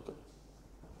showed it. Okay.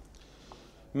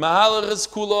 Mahalach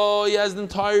Kula. He has the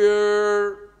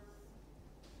entire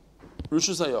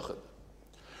Rishus HaYachid.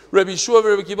 Rabbi Yeshua,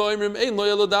 Rabbi Kiva, Ein lo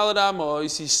yelo daled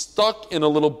amos. He's stuck in a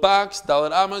little box,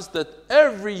 daled amos, that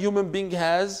every human being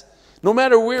has, no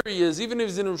matter where he is, even if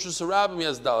he's in Rishus HaRabim, he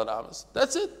has daled amos.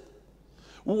 That's it.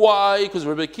 Why? Because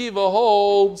Rabbi Kiva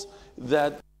holds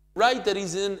that right that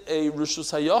he's in a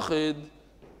Rishus HaYachid,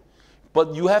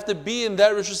 but you have to be in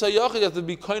that Rishus HaYachid, you have to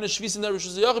be kind of shvis in that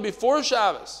Rishus HaYachid before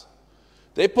Shabbos.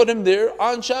 They put him there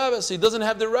on Shabbos. He doesn't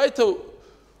have the right to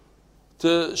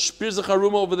shpir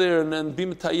zacharuma over there and then be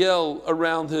metayel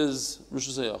around his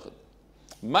Rishus HaYachid.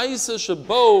 Ma'isa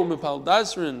shabo mipal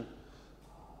dasrin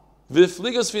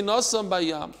v'fligas v'nosam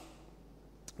bayam.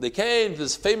 They came to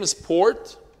this famous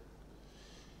port,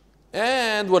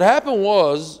 and what happened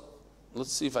was,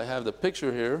 let's see if I have the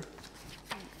picture here.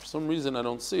 For some reason I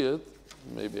don't see it.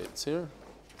 Maybe it's here.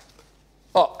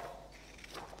 Oh,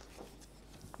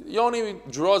 Yoni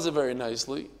draws it very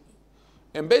nicely.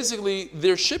 And basically,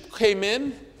 their ship came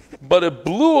in, but it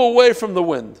blew away from the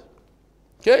wind.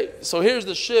 Okay, so here's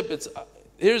the ship.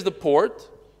 Here's the port,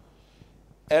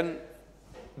 and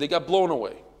they got blown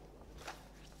away.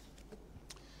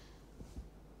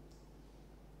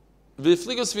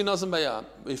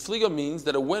 Vifliga means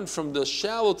that it went from the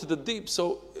shallow to the deep,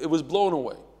 so it was blown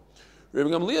away. So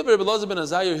Rabbi Gamliel and Rabbi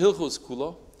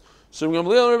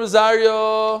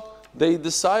Zarya, they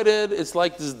decided it's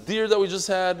like this deer that we just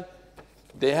had.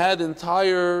 They had the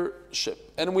entire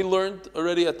ship. And we learned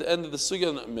already at the end of the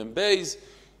Sugya Mem Beis,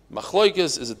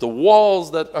 Machloikis, is it the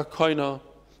walls that are kaina,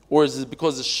 or is it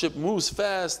because the ship moves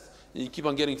fast and you keep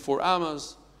on getting 4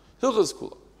 amas? Hilchos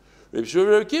Kula. Rabbi Shua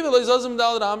Rabbi Kiva leizazim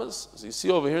daled amas. As you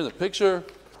see over here in the picture,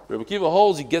 Rabbi Kiva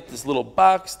holds, you get this little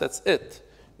box, that's it.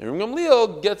 And Rabbi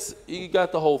Gamliel he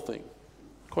got the whole thing.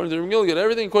 According to Rabbi Gamliel, you get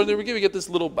everything. According to Rabbi Kiva, you get this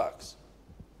little box.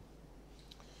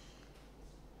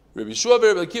 Rabbi Shua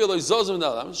Rabbi Kiva leizazim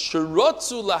daled amas.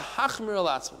 Sherotzu lahachmir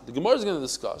alatzma. The Gemara is going to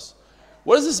discuss,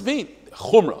 what does this mean?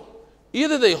 Chumrah.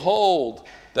 Either they hold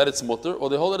that it's mutter, or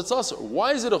they hold that it's asur.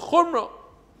 Why is it a chumrah?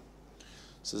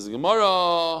 Says the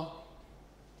Gemara.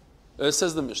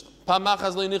 Says the Mishnah.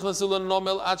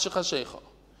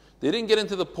 They didn't get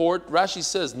into the port. Rashi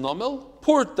says, nomel,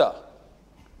 porta.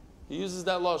 He uses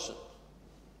that lashon.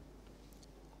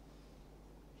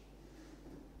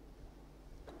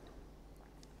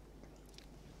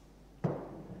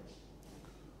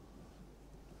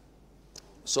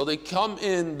 So they come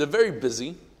in, they're very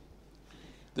busy.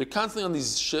 They're constantly on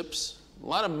these ships. A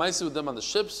lot of mice with them on the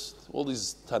ships. All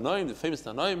these Tanaim, the famous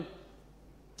Tanaim.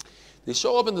 They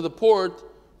show up into the port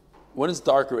when it's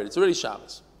dark already. It's already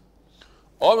Shabbos.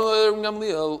 Were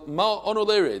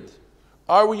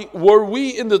we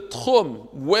in the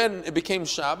Tchum when it became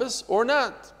Shabbos or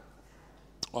not?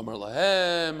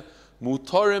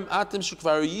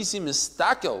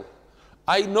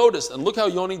 I noticed, and look how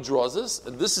Yoni draws this,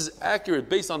 and this is accurate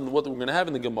based on what we're going to have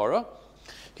in the Gemara.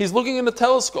 He's looking in a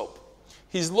telescope.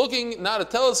 He's looking, not a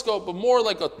telescope, but more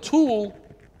like a tool.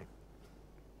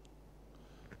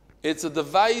 It's a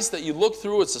device that you look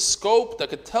through. It's a scope that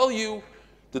could tell you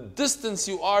the distance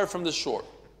you are from the shore.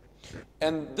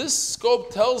 And this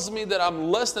scope tells me that I'm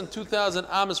less than 2,000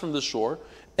 amas from the shore.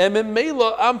 And in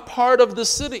Mela, I'm part of the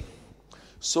city.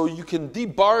 So you can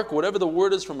debark, whatever the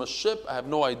word is, from a ship. I have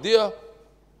no idea.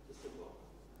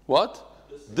 What?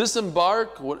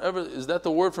 Disembark, whatever. Is that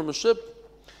the word from a ship?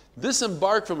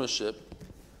 Disembark from a ship.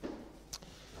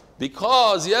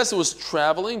 Because, yes, it was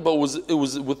traveling, but it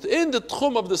was within the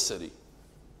tchum of the city.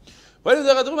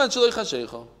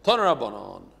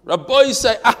 Rabbi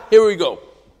say, here we go.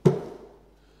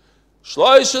 There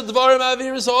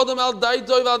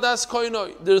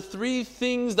are 3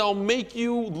 things that will make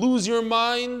you lose your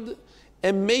mind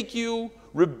and make you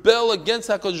rebel against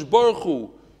HaKadosh Baruch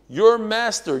Hu, your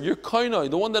master, your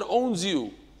kainai, the one that owns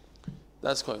you.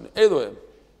 That's koine. Anyway.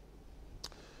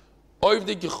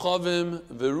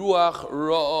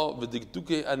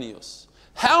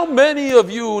 How many of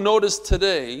you noticed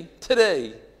today,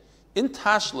 in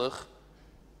Tashlich,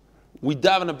 we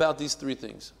daven about these three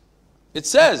things? It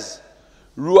says,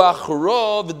 Ruach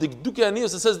Ra v'dikduke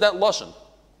aniyos. It says that lashon.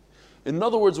 In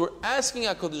other words, we're asking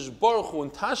HaKadosh Baruch Hu in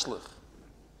Tashlich,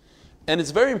 and it's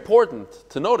very important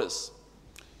to notice.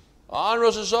 On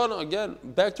Rosh Hashanah, again,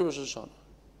 back to Rosh Hashanah.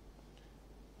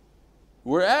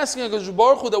 We're asking HaKadosh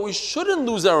Baruch Hu that we shouldn't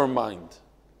lose our mind.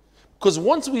 Because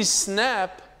once we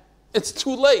snap, it's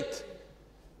too late.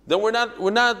 Then we're not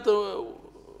in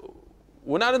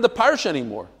the parsha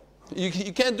anymore. You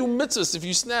can't do mitzvahs if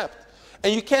you snapped.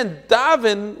 And you can't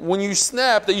daven when you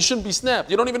snap that you shouldn't be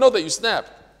snapped. You don't even know that you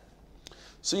snapped.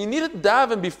 So you need to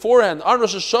daven beforehand. On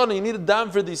Rosh Hashanah, you need to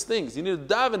daven for these things. You need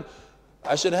to daven,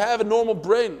 I should have a normal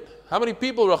brain. How many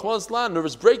people, Rahman Islam,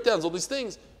 nervous breakdowns, all these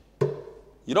things.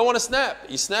 You don't want to snap.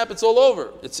 You snap, it's all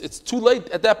over. It's too late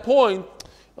at that point,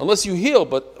 unless you heal.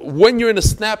 But when you're in a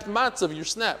snapped matzav, you're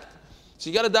snapped. So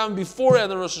you got to daven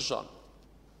beforehand in Rosh Hashanah.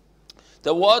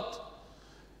 That what?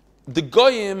 The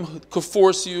goyim could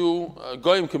force you.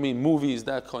 Goyim could mean movies,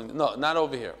 that kind. No, not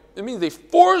over here. It means they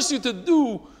force you to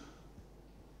do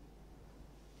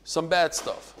some bad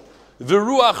stuff.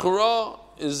 Viruach ra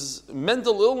is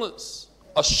mental illness.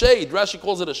 A shade, Rashi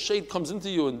calls it a shade, comes into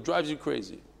you and drives you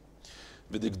crazy.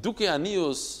 V'dikduke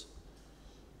aniyos,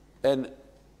 and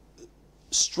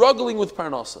struggling with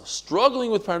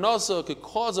parnasa could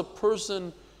cause a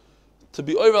person to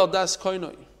be oival das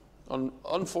koinoi.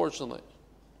 Unfortunately,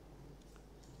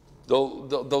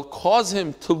 they'll cause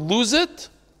him to lose it,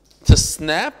 to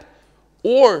snap,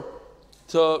 or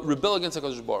to rebel against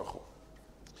HaKadosh Baruch Hu.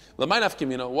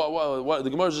 What the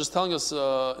Gemara is just telling us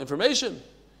information.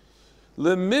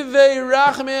 Lemivei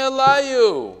rachme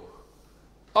elayu.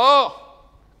 Oh,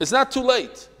 it's not too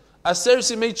late. Aser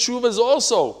Simei Tshuva is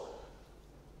also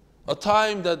a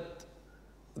time that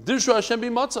Dirshu Hashem be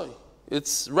matzai.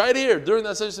 It's right here during the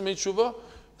Aser Simei Tshuva.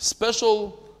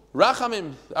 Special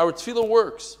rachamim, our tefillah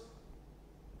works.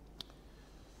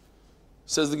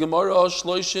 Says the Gemara,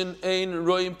 Shloishin ein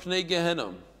roim pnei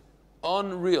Gehenna.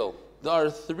 Unreal. There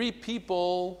are three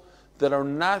people that are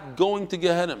not going to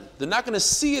Gehenna. They're not going to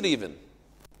see it even.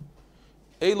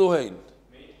 Eluhain.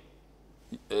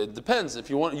 It depends. If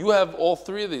you want, you have all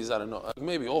three of these. I don't know.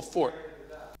 Maybe all four.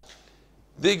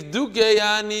 Digduke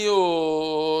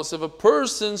anios. If a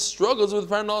person struggles with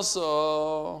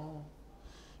parnasa,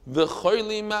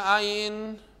 v'choyli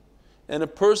ma'ayin, and a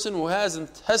person who has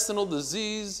intestinal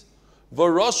disease,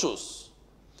 varashus,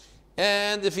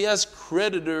 and if he has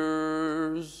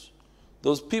creditors,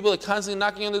 those people that are constantly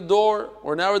knocking on the door,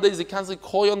 or nowadays they constantly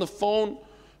call you on the phone,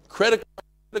 credit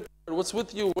card, what's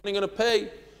with you? When are you going to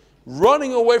pay?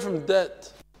 Running away from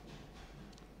debt.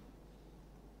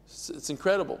 It's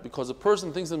incredible because a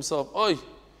person thinks to himself, "Oy,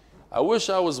 I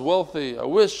wish I was wealthy. I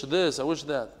wish this. I wish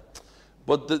that."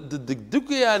 But the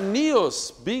Dikduke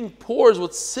Anios, being poor, is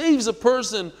what saves a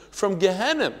person from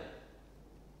Gehenna.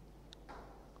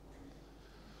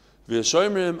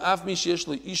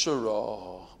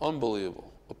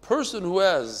 Unbelievable. A person who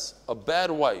has a bad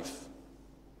wife,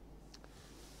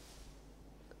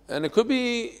 and it could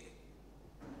be,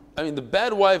 the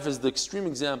bad wife is the extreme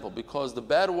example because the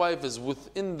bad wife is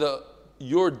within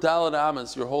your Dalet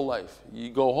Amas your whole life. You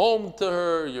go home to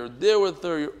her, you're there with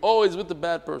her, you're always with the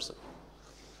bad person.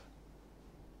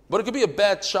 But it could be a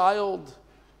bad child,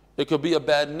 it could be a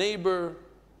bad neighbor,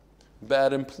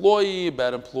 bad employee,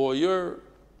 bad employer.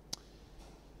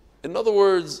 In other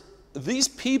words, these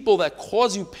people that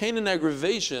cause you pain and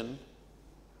aggravation,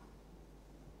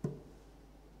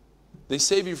 they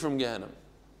save you from Gehenna.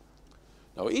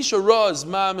 Now, Isha Ra is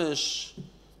mamish,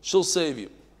 she'll save you.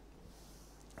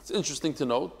 It's interesting to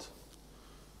note.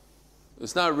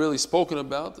 It's not really spoken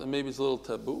about, and maybe it's a little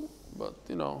taboo, but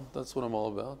that's what I'm all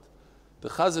about. The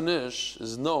Chazon Ish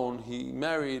is known, he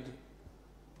married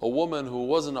a woman who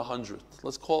wasn't 100.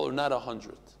 Let's call her not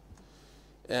 100.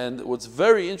 And what's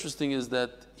very interesting is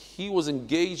that he was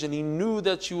engaged and he knew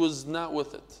that she was not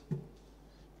with it.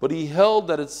 But he held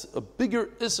that it's a bigger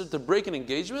issur to break an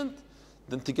engagement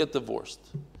than to get divorced.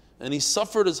 And he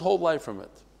suffered his whole life from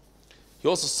it. He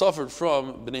also suffered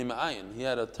from B'nai Ma'ayin. He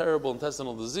had a terrible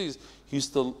intestinal disease. He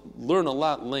used to learn a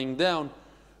lot laying down,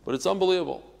 but it's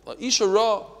unbelievable. Isha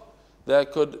Ra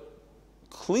that could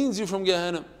cleanse you from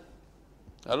Gehenna.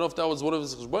 I don't know if that was one of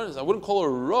his cheshbonos. I wouldn't call her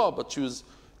Ra, but she was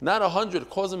not 100,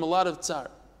 caused him a lot of tzar.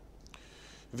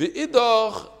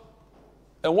 V'idach,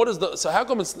 and so how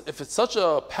come if it's such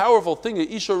a powerful thing,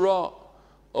 Isha Ra,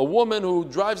 a woman who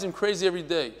drives him crazy every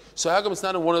day, so how come it's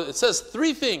not in one of, it says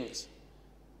three things.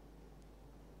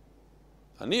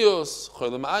 Hanios,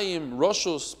 Cholim Ayim,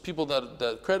 Roshos, people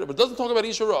that credit, but it doesn't talk about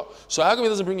Isha Ra. So how come he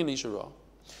doesn't bring in Isha Ra?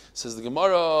 Says the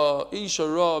Gemara, Isha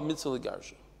Ra mitzvah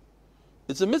legarsha.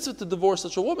 It's a mitzvah to divorce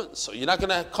such a woman. So you're not going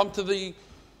to come to the,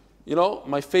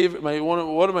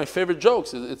 one of my favorite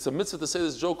jokes. It's a mitzvah to say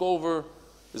this joke over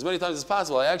as many times as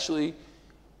possible.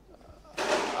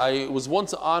 I was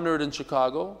once honored in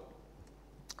Chicago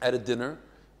at a dinner,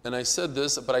 and I said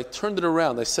this, but I turned it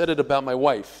around. I said it about my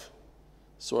wife,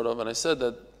 sort of, and I said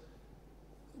that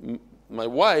my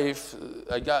wife,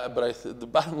 the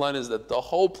bottom line is that the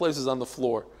whole place is on the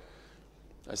floor.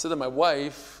 I said that my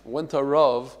wife went to a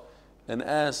Rav and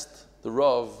asked the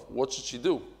Rav, what should she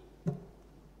do?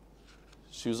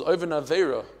 She was over in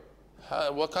Aveira.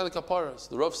 What kind of kaparas?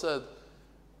 The Rav said,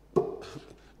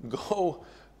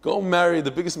 go marry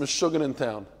the biggest meshuggah in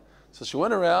town. So she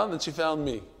went around and she found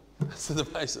me. That's the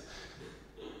advice.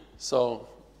 So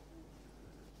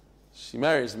she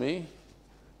marries me,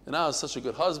 and I was such a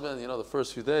good husband. The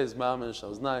first few days, mamish, I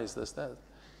was nice, this, that.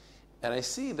 And I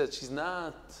see that she's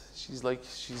not.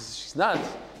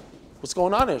 What's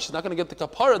going on here? She's not going to get the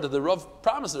kapara that the Rav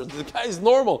promised her. The guy's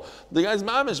normal. The guy's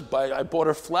mamish. I bought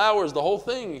her flowers, the whole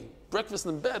thing, breakfast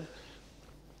in bed.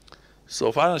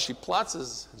 So finally she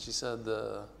plotzes, and she said,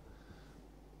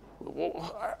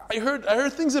 I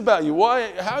heard things about you.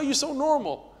 Why? How are you so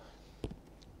normal? I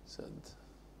said,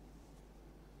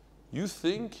 you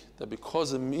think that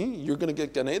because of me, you're going to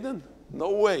get Gan Eden?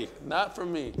 No way. Not for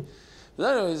me.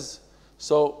 But anyways,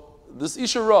 so this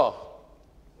Isha Ra,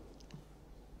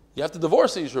 you have to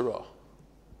divorce the Isha Ra.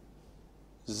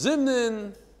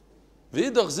 Zimnin,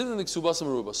 v'idach zimnin iksubas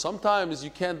meruba. Sometimes you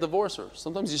can't divorce her.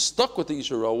 Sometimes you're stuck with the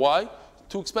Isha Ra. Why?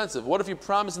 Too expensive. What if you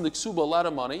promise in the ksuba a lot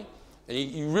of money and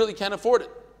you really can't afford it?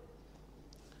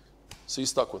 So you're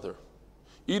stuck with her.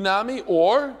 Inami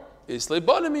or islay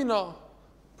banamina.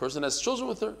 Person has children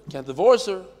with her, can't divorce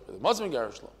her.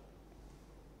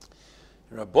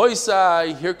 Rabbi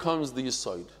Sai, here comes the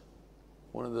Yisoid.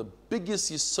 One of the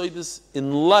biggest Yisoidis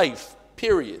in life,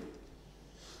 period.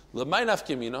 L'may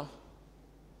nafkimina.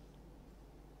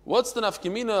 What's the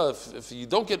nafkimina if you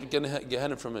don't get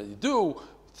Gehenna from it? You do.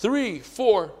 3,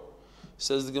 4,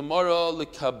 says the Gemara,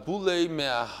 lekabule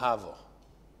me'ahava.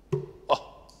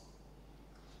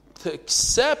 To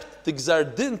accept the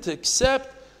gzardin, to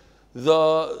accept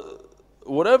the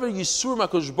whatever Yisur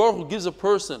HaKadosh Baruch Hu gives a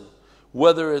person,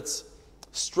 whether it's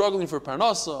struggling for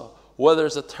parnasa, whether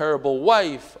it's a terrible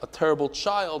wife, a terrible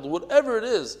child, whatever it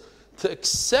is, to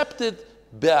accept it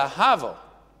be'ahava.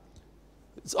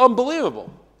 It's unbelievable.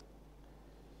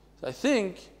 I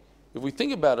think, if we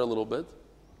think about it a little bit,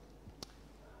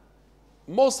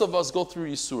 most of us go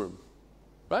through Yisurim,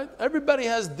 right? Everybody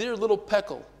has their little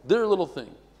peckle, their little thing.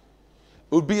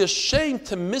 It would be a shame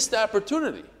to miss the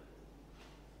opportunity.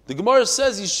 The Gemara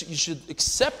says you should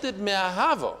accept it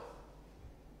me'ahava.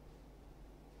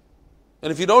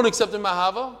 And if you don't accept it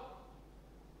me'ahava,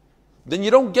 then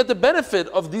you don't get the benefit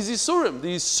of these Yisurim.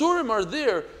 The Yisurim are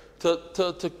there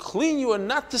to clean you and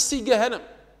not to see Gehenna.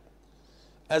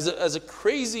 As a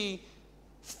crazy,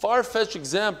 far-fetched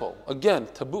example, again,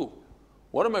 taboo.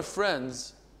 One of my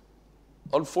friends,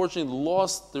 unfortunately,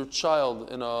 lost their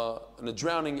child in a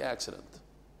drowning accident.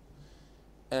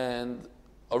 And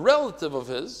a relative of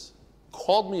his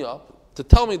called me up to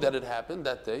tell me that it happened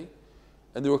that day,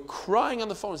 and they were crying on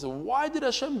the phone. They said, why did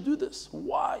Hashem do this?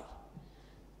 Why?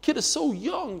 Kid is so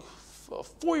young, a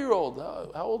 4-year-old.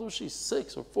 How old was she?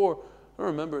 6 or 4? I don't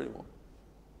remember anymore.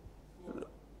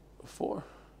 4?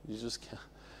 You just can't.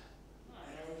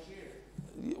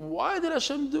 Why did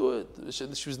Hashem do it? She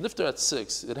was nifter at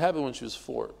 6. It happened when she was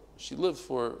 4. She lived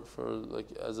for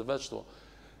as a vegetable.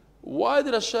 Why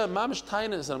did Hashem, mamish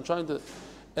tainus, and I'm trying to,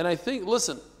 and I think,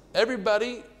 listen,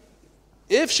 everybody,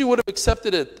 if she would have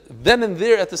accepted it then and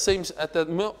there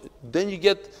then you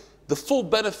get the full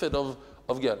benefit of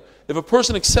get. If a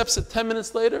person accepts it 10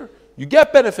 minutes later, you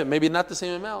get benefit, maybe not the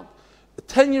same amount.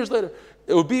 10 years later,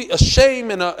 it would be a shame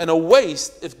and a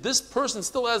waste if this person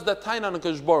still has that taina on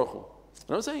HaKadosh Baruch Hu. You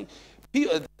know what I'm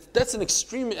saying? That's an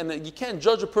extreme, and you can't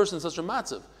judge a person in such a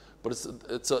matzav. But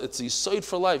it's a yisoid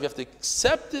for life. You have to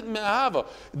accept it me'ahava.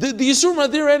 The yisurim are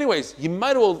there anyways. You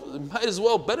might as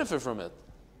well benefit from it.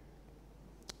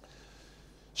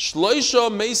 Shloisha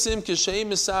mesim kisheim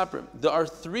misaprim. There are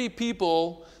 3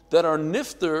 people that are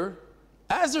nifter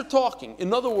as they're talking.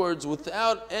 In other words,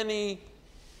 without any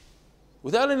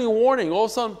warning, all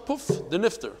of a sudden, poof, the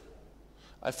nifter.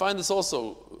 I find this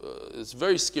also, it's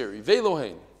very scary.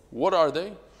 Velohein, what are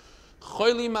they?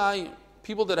 Choyli ma'ayim,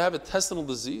 people that have intestinal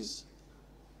disease.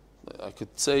 I could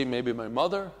say maybe my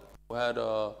mother who had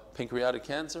pancreatic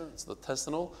cancer. It's the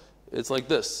intestinal. It's like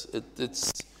this.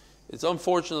 It's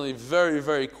unfortunately very,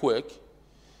 very quick.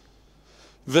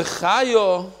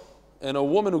 V'chayo, and a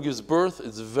woman who gives birth,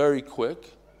 it's very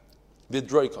quick.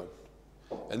 Vidroikon.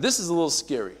 And this is a little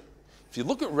scary. If you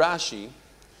look at Rashi,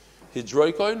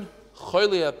 Hidroikon,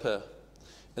 choyle apeh.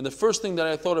 And the first thing that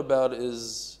I thought about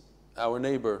is our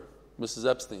neighbor, Mrs.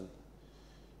 Epstein,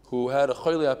 who had a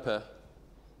choyle apeh.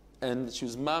 And she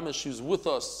was mama, she was with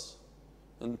us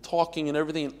and talking and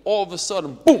everything, and all of a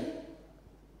sudden, boom!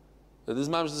 This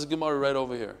mama is Gemara right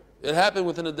over here. It happened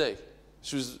within a day.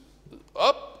 She was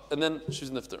up, and then she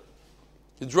was nifter.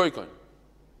 Hidroikon.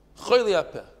 Choyle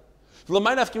apeh.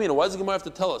 Why does the Gemara have to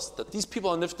tell us that these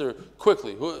people are nifter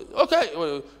quickly?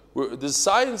 Okay, there's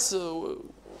science.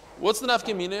 What's the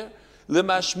nafkamina?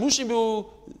 Lemashmushibu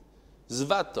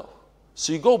zvata.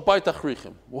 So you go by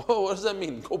tachrichim. What does that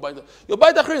mean? Go by you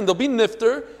by tachrichim. They'll be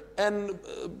nifter, and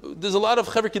there's a lot of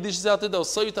chaver kedishas out there that'll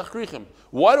say tachrichim.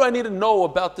 Why do I need to know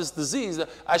about this disease?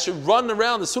 I should run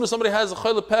around as soon as somebody has a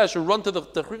choyle apeh. I should run to the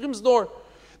tachrichim's door.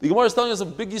 The Gemara is telling us a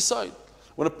big yisai.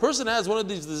 When a person has one of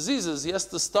these diseases, he has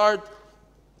to start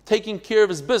taking care of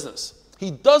his business. He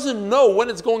doesn't know when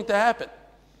it's going to happen.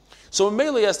 So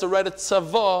Mele has to write a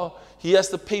tzavah, he has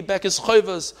to pay back his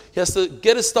chayvas, he has to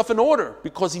get his stuff in order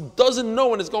because he doesn't know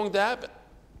when it's going to happen.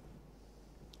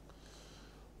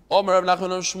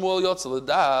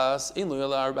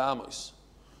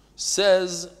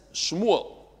 Says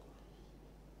Shmuel,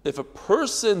 if a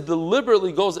person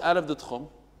deliberately goes out of the tchum,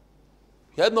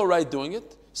 he had no right doing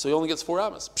it, so he only gets 4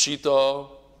 amas. Pshita,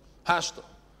 hashta.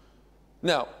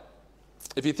 Now,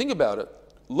 if you think about it,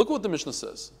 look what the Mishnah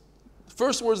says. The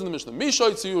first words in the Mishnah.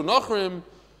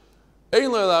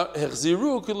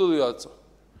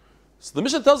 So the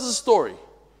Mishnah tells us a story.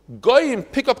 Goyim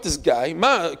pick up this guy.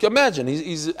 Imagine,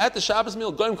 he's at the Shabbos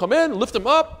meal. Goyim come in, lift him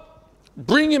up,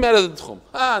 bring him out of the tchum.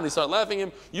 And they start laughing at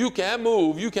him. You can't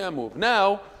move, you can't move.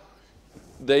 Now,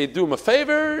 they do him a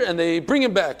favor and they bring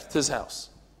him back to his house.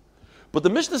 But the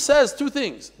Mishnah says 2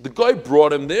 things. The guy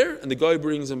brought him there, and the guy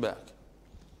brings him back.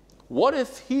 What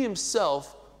if he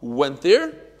himself went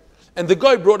there, and the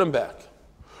guy brought him back?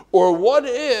 Or what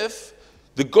if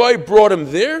the guy brought him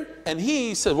there, and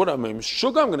he said, what am I,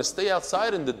 sugar? I'm going to stay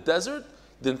outside in the desert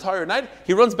the entire night?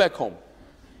 He runs back home.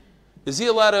 Is he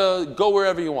allowed to go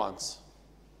wherever he wants?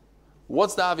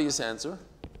 What's the obvious answer?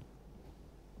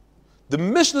 The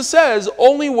Mishnah says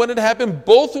only when it happened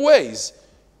both ways.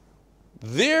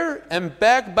 There and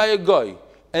back by a guy.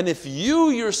 And if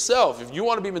you yourself, if you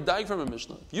want to be medayik from a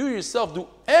Mishnah, if you yourself do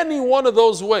any one of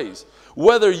those ways,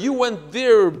 whether you went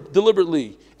there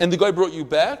deliberately and the guy brought you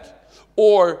back,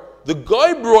 or the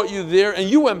guy brought you there and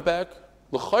you went back,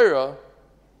 l'chayra,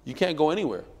 you can't go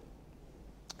anywhere.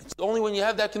 It's only when you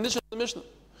have that condition of the Mishnah.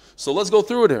 So let's go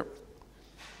through it here.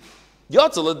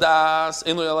 If the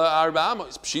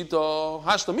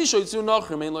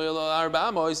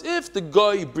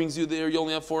guy brings you there, you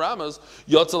only have 4 amas.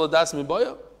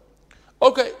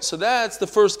 Okay, so that's the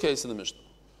first case in the Mishnah.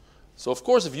 So of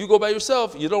course, if you go by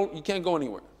yourself, you can't go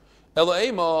anywhere. What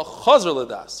happened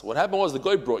was the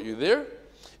guy brought you there,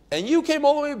 and you came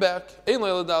all the way back. Isn't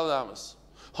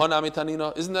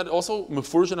that also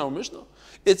mefurish in our Mishnah?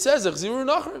 It says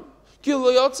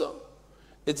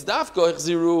it's dafka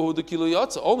echziru the kilo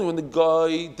yatsa, only when the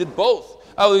guy did both.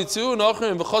 What if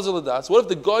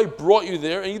the guy brought you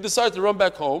there and you decided to run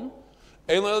back home?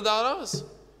 You were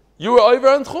over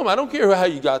on tchum. I don't care how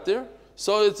you got there.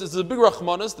 So it's a big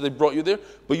rachmanas that they brought you there,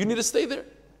 but you need to stay there.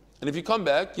 And if you come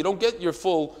back, you don't get your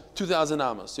full 2,000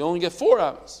 amas. You only get 4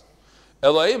 amas.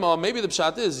 Maybe the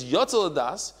pshat is yatsa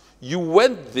ladas. You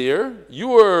went there. You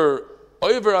were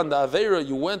over on the aveira.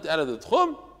 You went out of the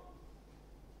tchum.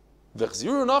 And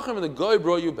the guy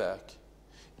brought you back.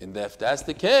 And if that's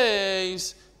the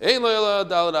case, what's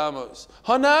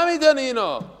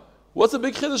the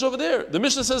big chiddush over there? The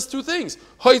Mishnah says 2 things.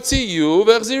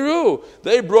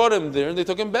 They brought him there and they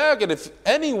took him back. And if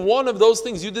any one of those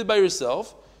things you did by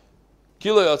yourself,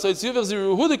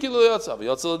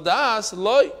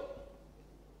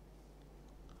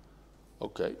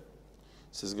 okay.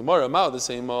 Says Gemara, the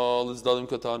same is Dalim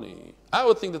Katani. I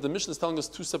would think that the Mishnah is telling us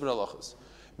 2 separate halachas.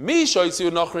 Mi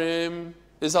shoytziu nachrim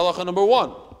is halacha number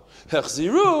 1.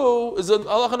 Hechziru is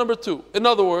halacha number 2. In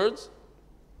other words,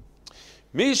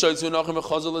 mi shoytziu nachrim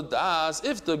v'chazal das.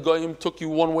 If the goyim took you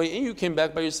one way and you came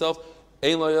back by yourself,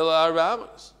 ein lo yela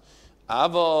arbamas.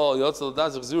 Aval yotzal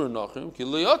das hechziru nachrim ki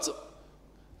lo yotzal.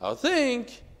 I would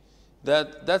think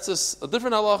that that's a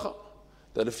different halacha.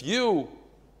 That if you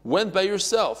went by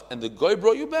yourself and the guy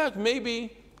brought you back,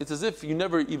 maybe it's as if you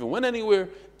never even went anywhere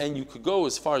and you could go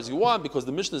as far as you want because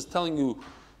the Mishnah is telling you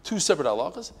 2 separate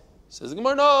halachas. Says the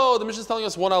Gemara, no, the Mishnah is telling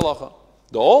us 1 halacha.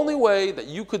 The only way that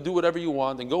you could do whatever you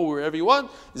want and go wherever you want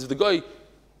is if the guy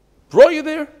brought you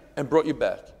there and brought you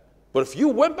back. But if you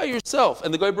went by yourself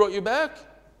and the guy brought you back,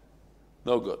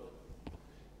 no good.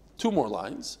 2 more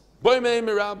lines. What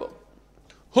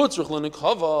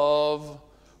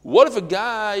if a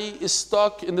guy is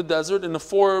stuck in the desert in the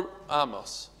 4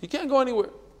 amos? He can't go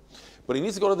anywhere, but he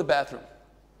needs to go to the bathroom.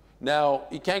 Now,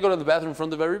 he can't go to the bathroom in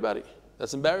front of everybody.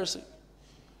 That's embarrassing.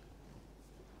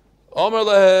 This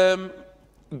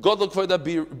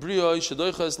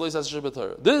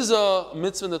is a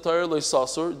mitzvah in the Torah,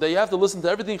 they have to listen to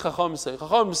everything Chacham say.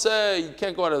 Chacham say you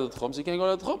can't go out of the Tchum, so you can't go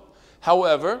out of the Tchum.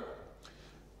 However,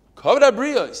 Kavod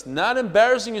HaBriyos, not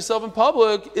embarrassing yourself in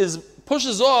public,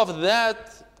 pushes off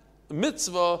that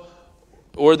mitzvah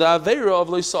or the Aveira of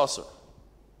Loisasur.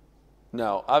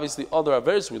 Now, obviously, other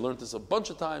Averas, we learned this a bunch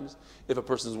of times. If a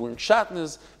person is wearing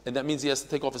shatnez, and that means he has to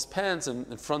take off his pants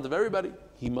in front of everybody,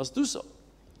 he must do so.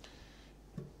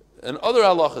 And other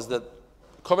halachas that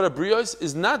Kavod HaBriyos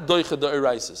is not doicha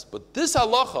da'iraisis, but this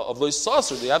halacha of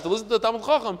Loisasur, they have to listen to the Talmud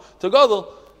Chacham to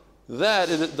gadol, that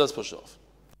it does push off.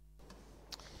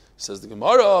 Says the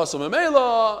Gemara, so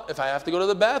memela, if I have to go to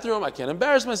the bathroom, I can't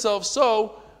embarrass myself,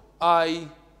 so I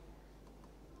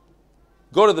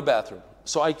go to the bathroom.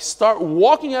 So I start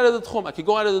walking out of the Tchum. I could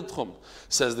go out of the Tchum.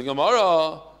 Says the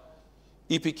Gemara,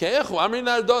 Ipikechu, Amri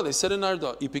Narda, they said in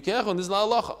Narda, Ipikechu, and this is not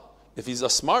halacha. If he's a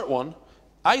smart one,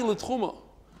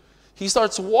 he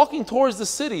starts walking towards the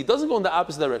city. He doesn't go in the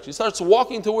opposite direction. He starts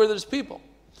walking to where there's people.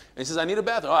 And he says, I need a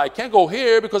bathroom. I can't go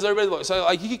here because everybody's... So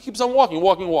he keeps on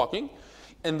walking.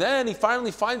 And then he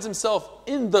finally finds himself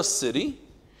in the city.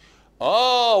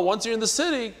 Once you're in the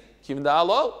city,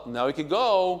 now he can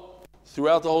go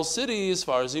throughout the whole city as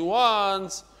far as he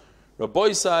wants. Rabbi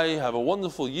Isai, have a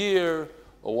wonderful year,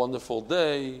 a wonderful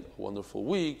day, a wonderful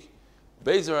week.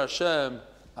 Be'ezer Hashem,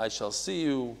 I shall see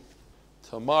you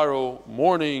tomorrow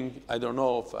morning. I don't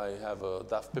know if I have a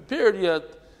daf prepared yet,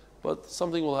 but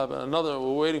something will happen.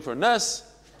 We're waiting for Nes.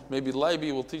 Maybe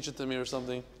Leiby will teach it to me or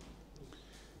something.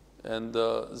 And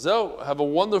Zeo, have a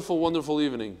wonderful, wonderful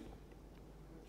evening.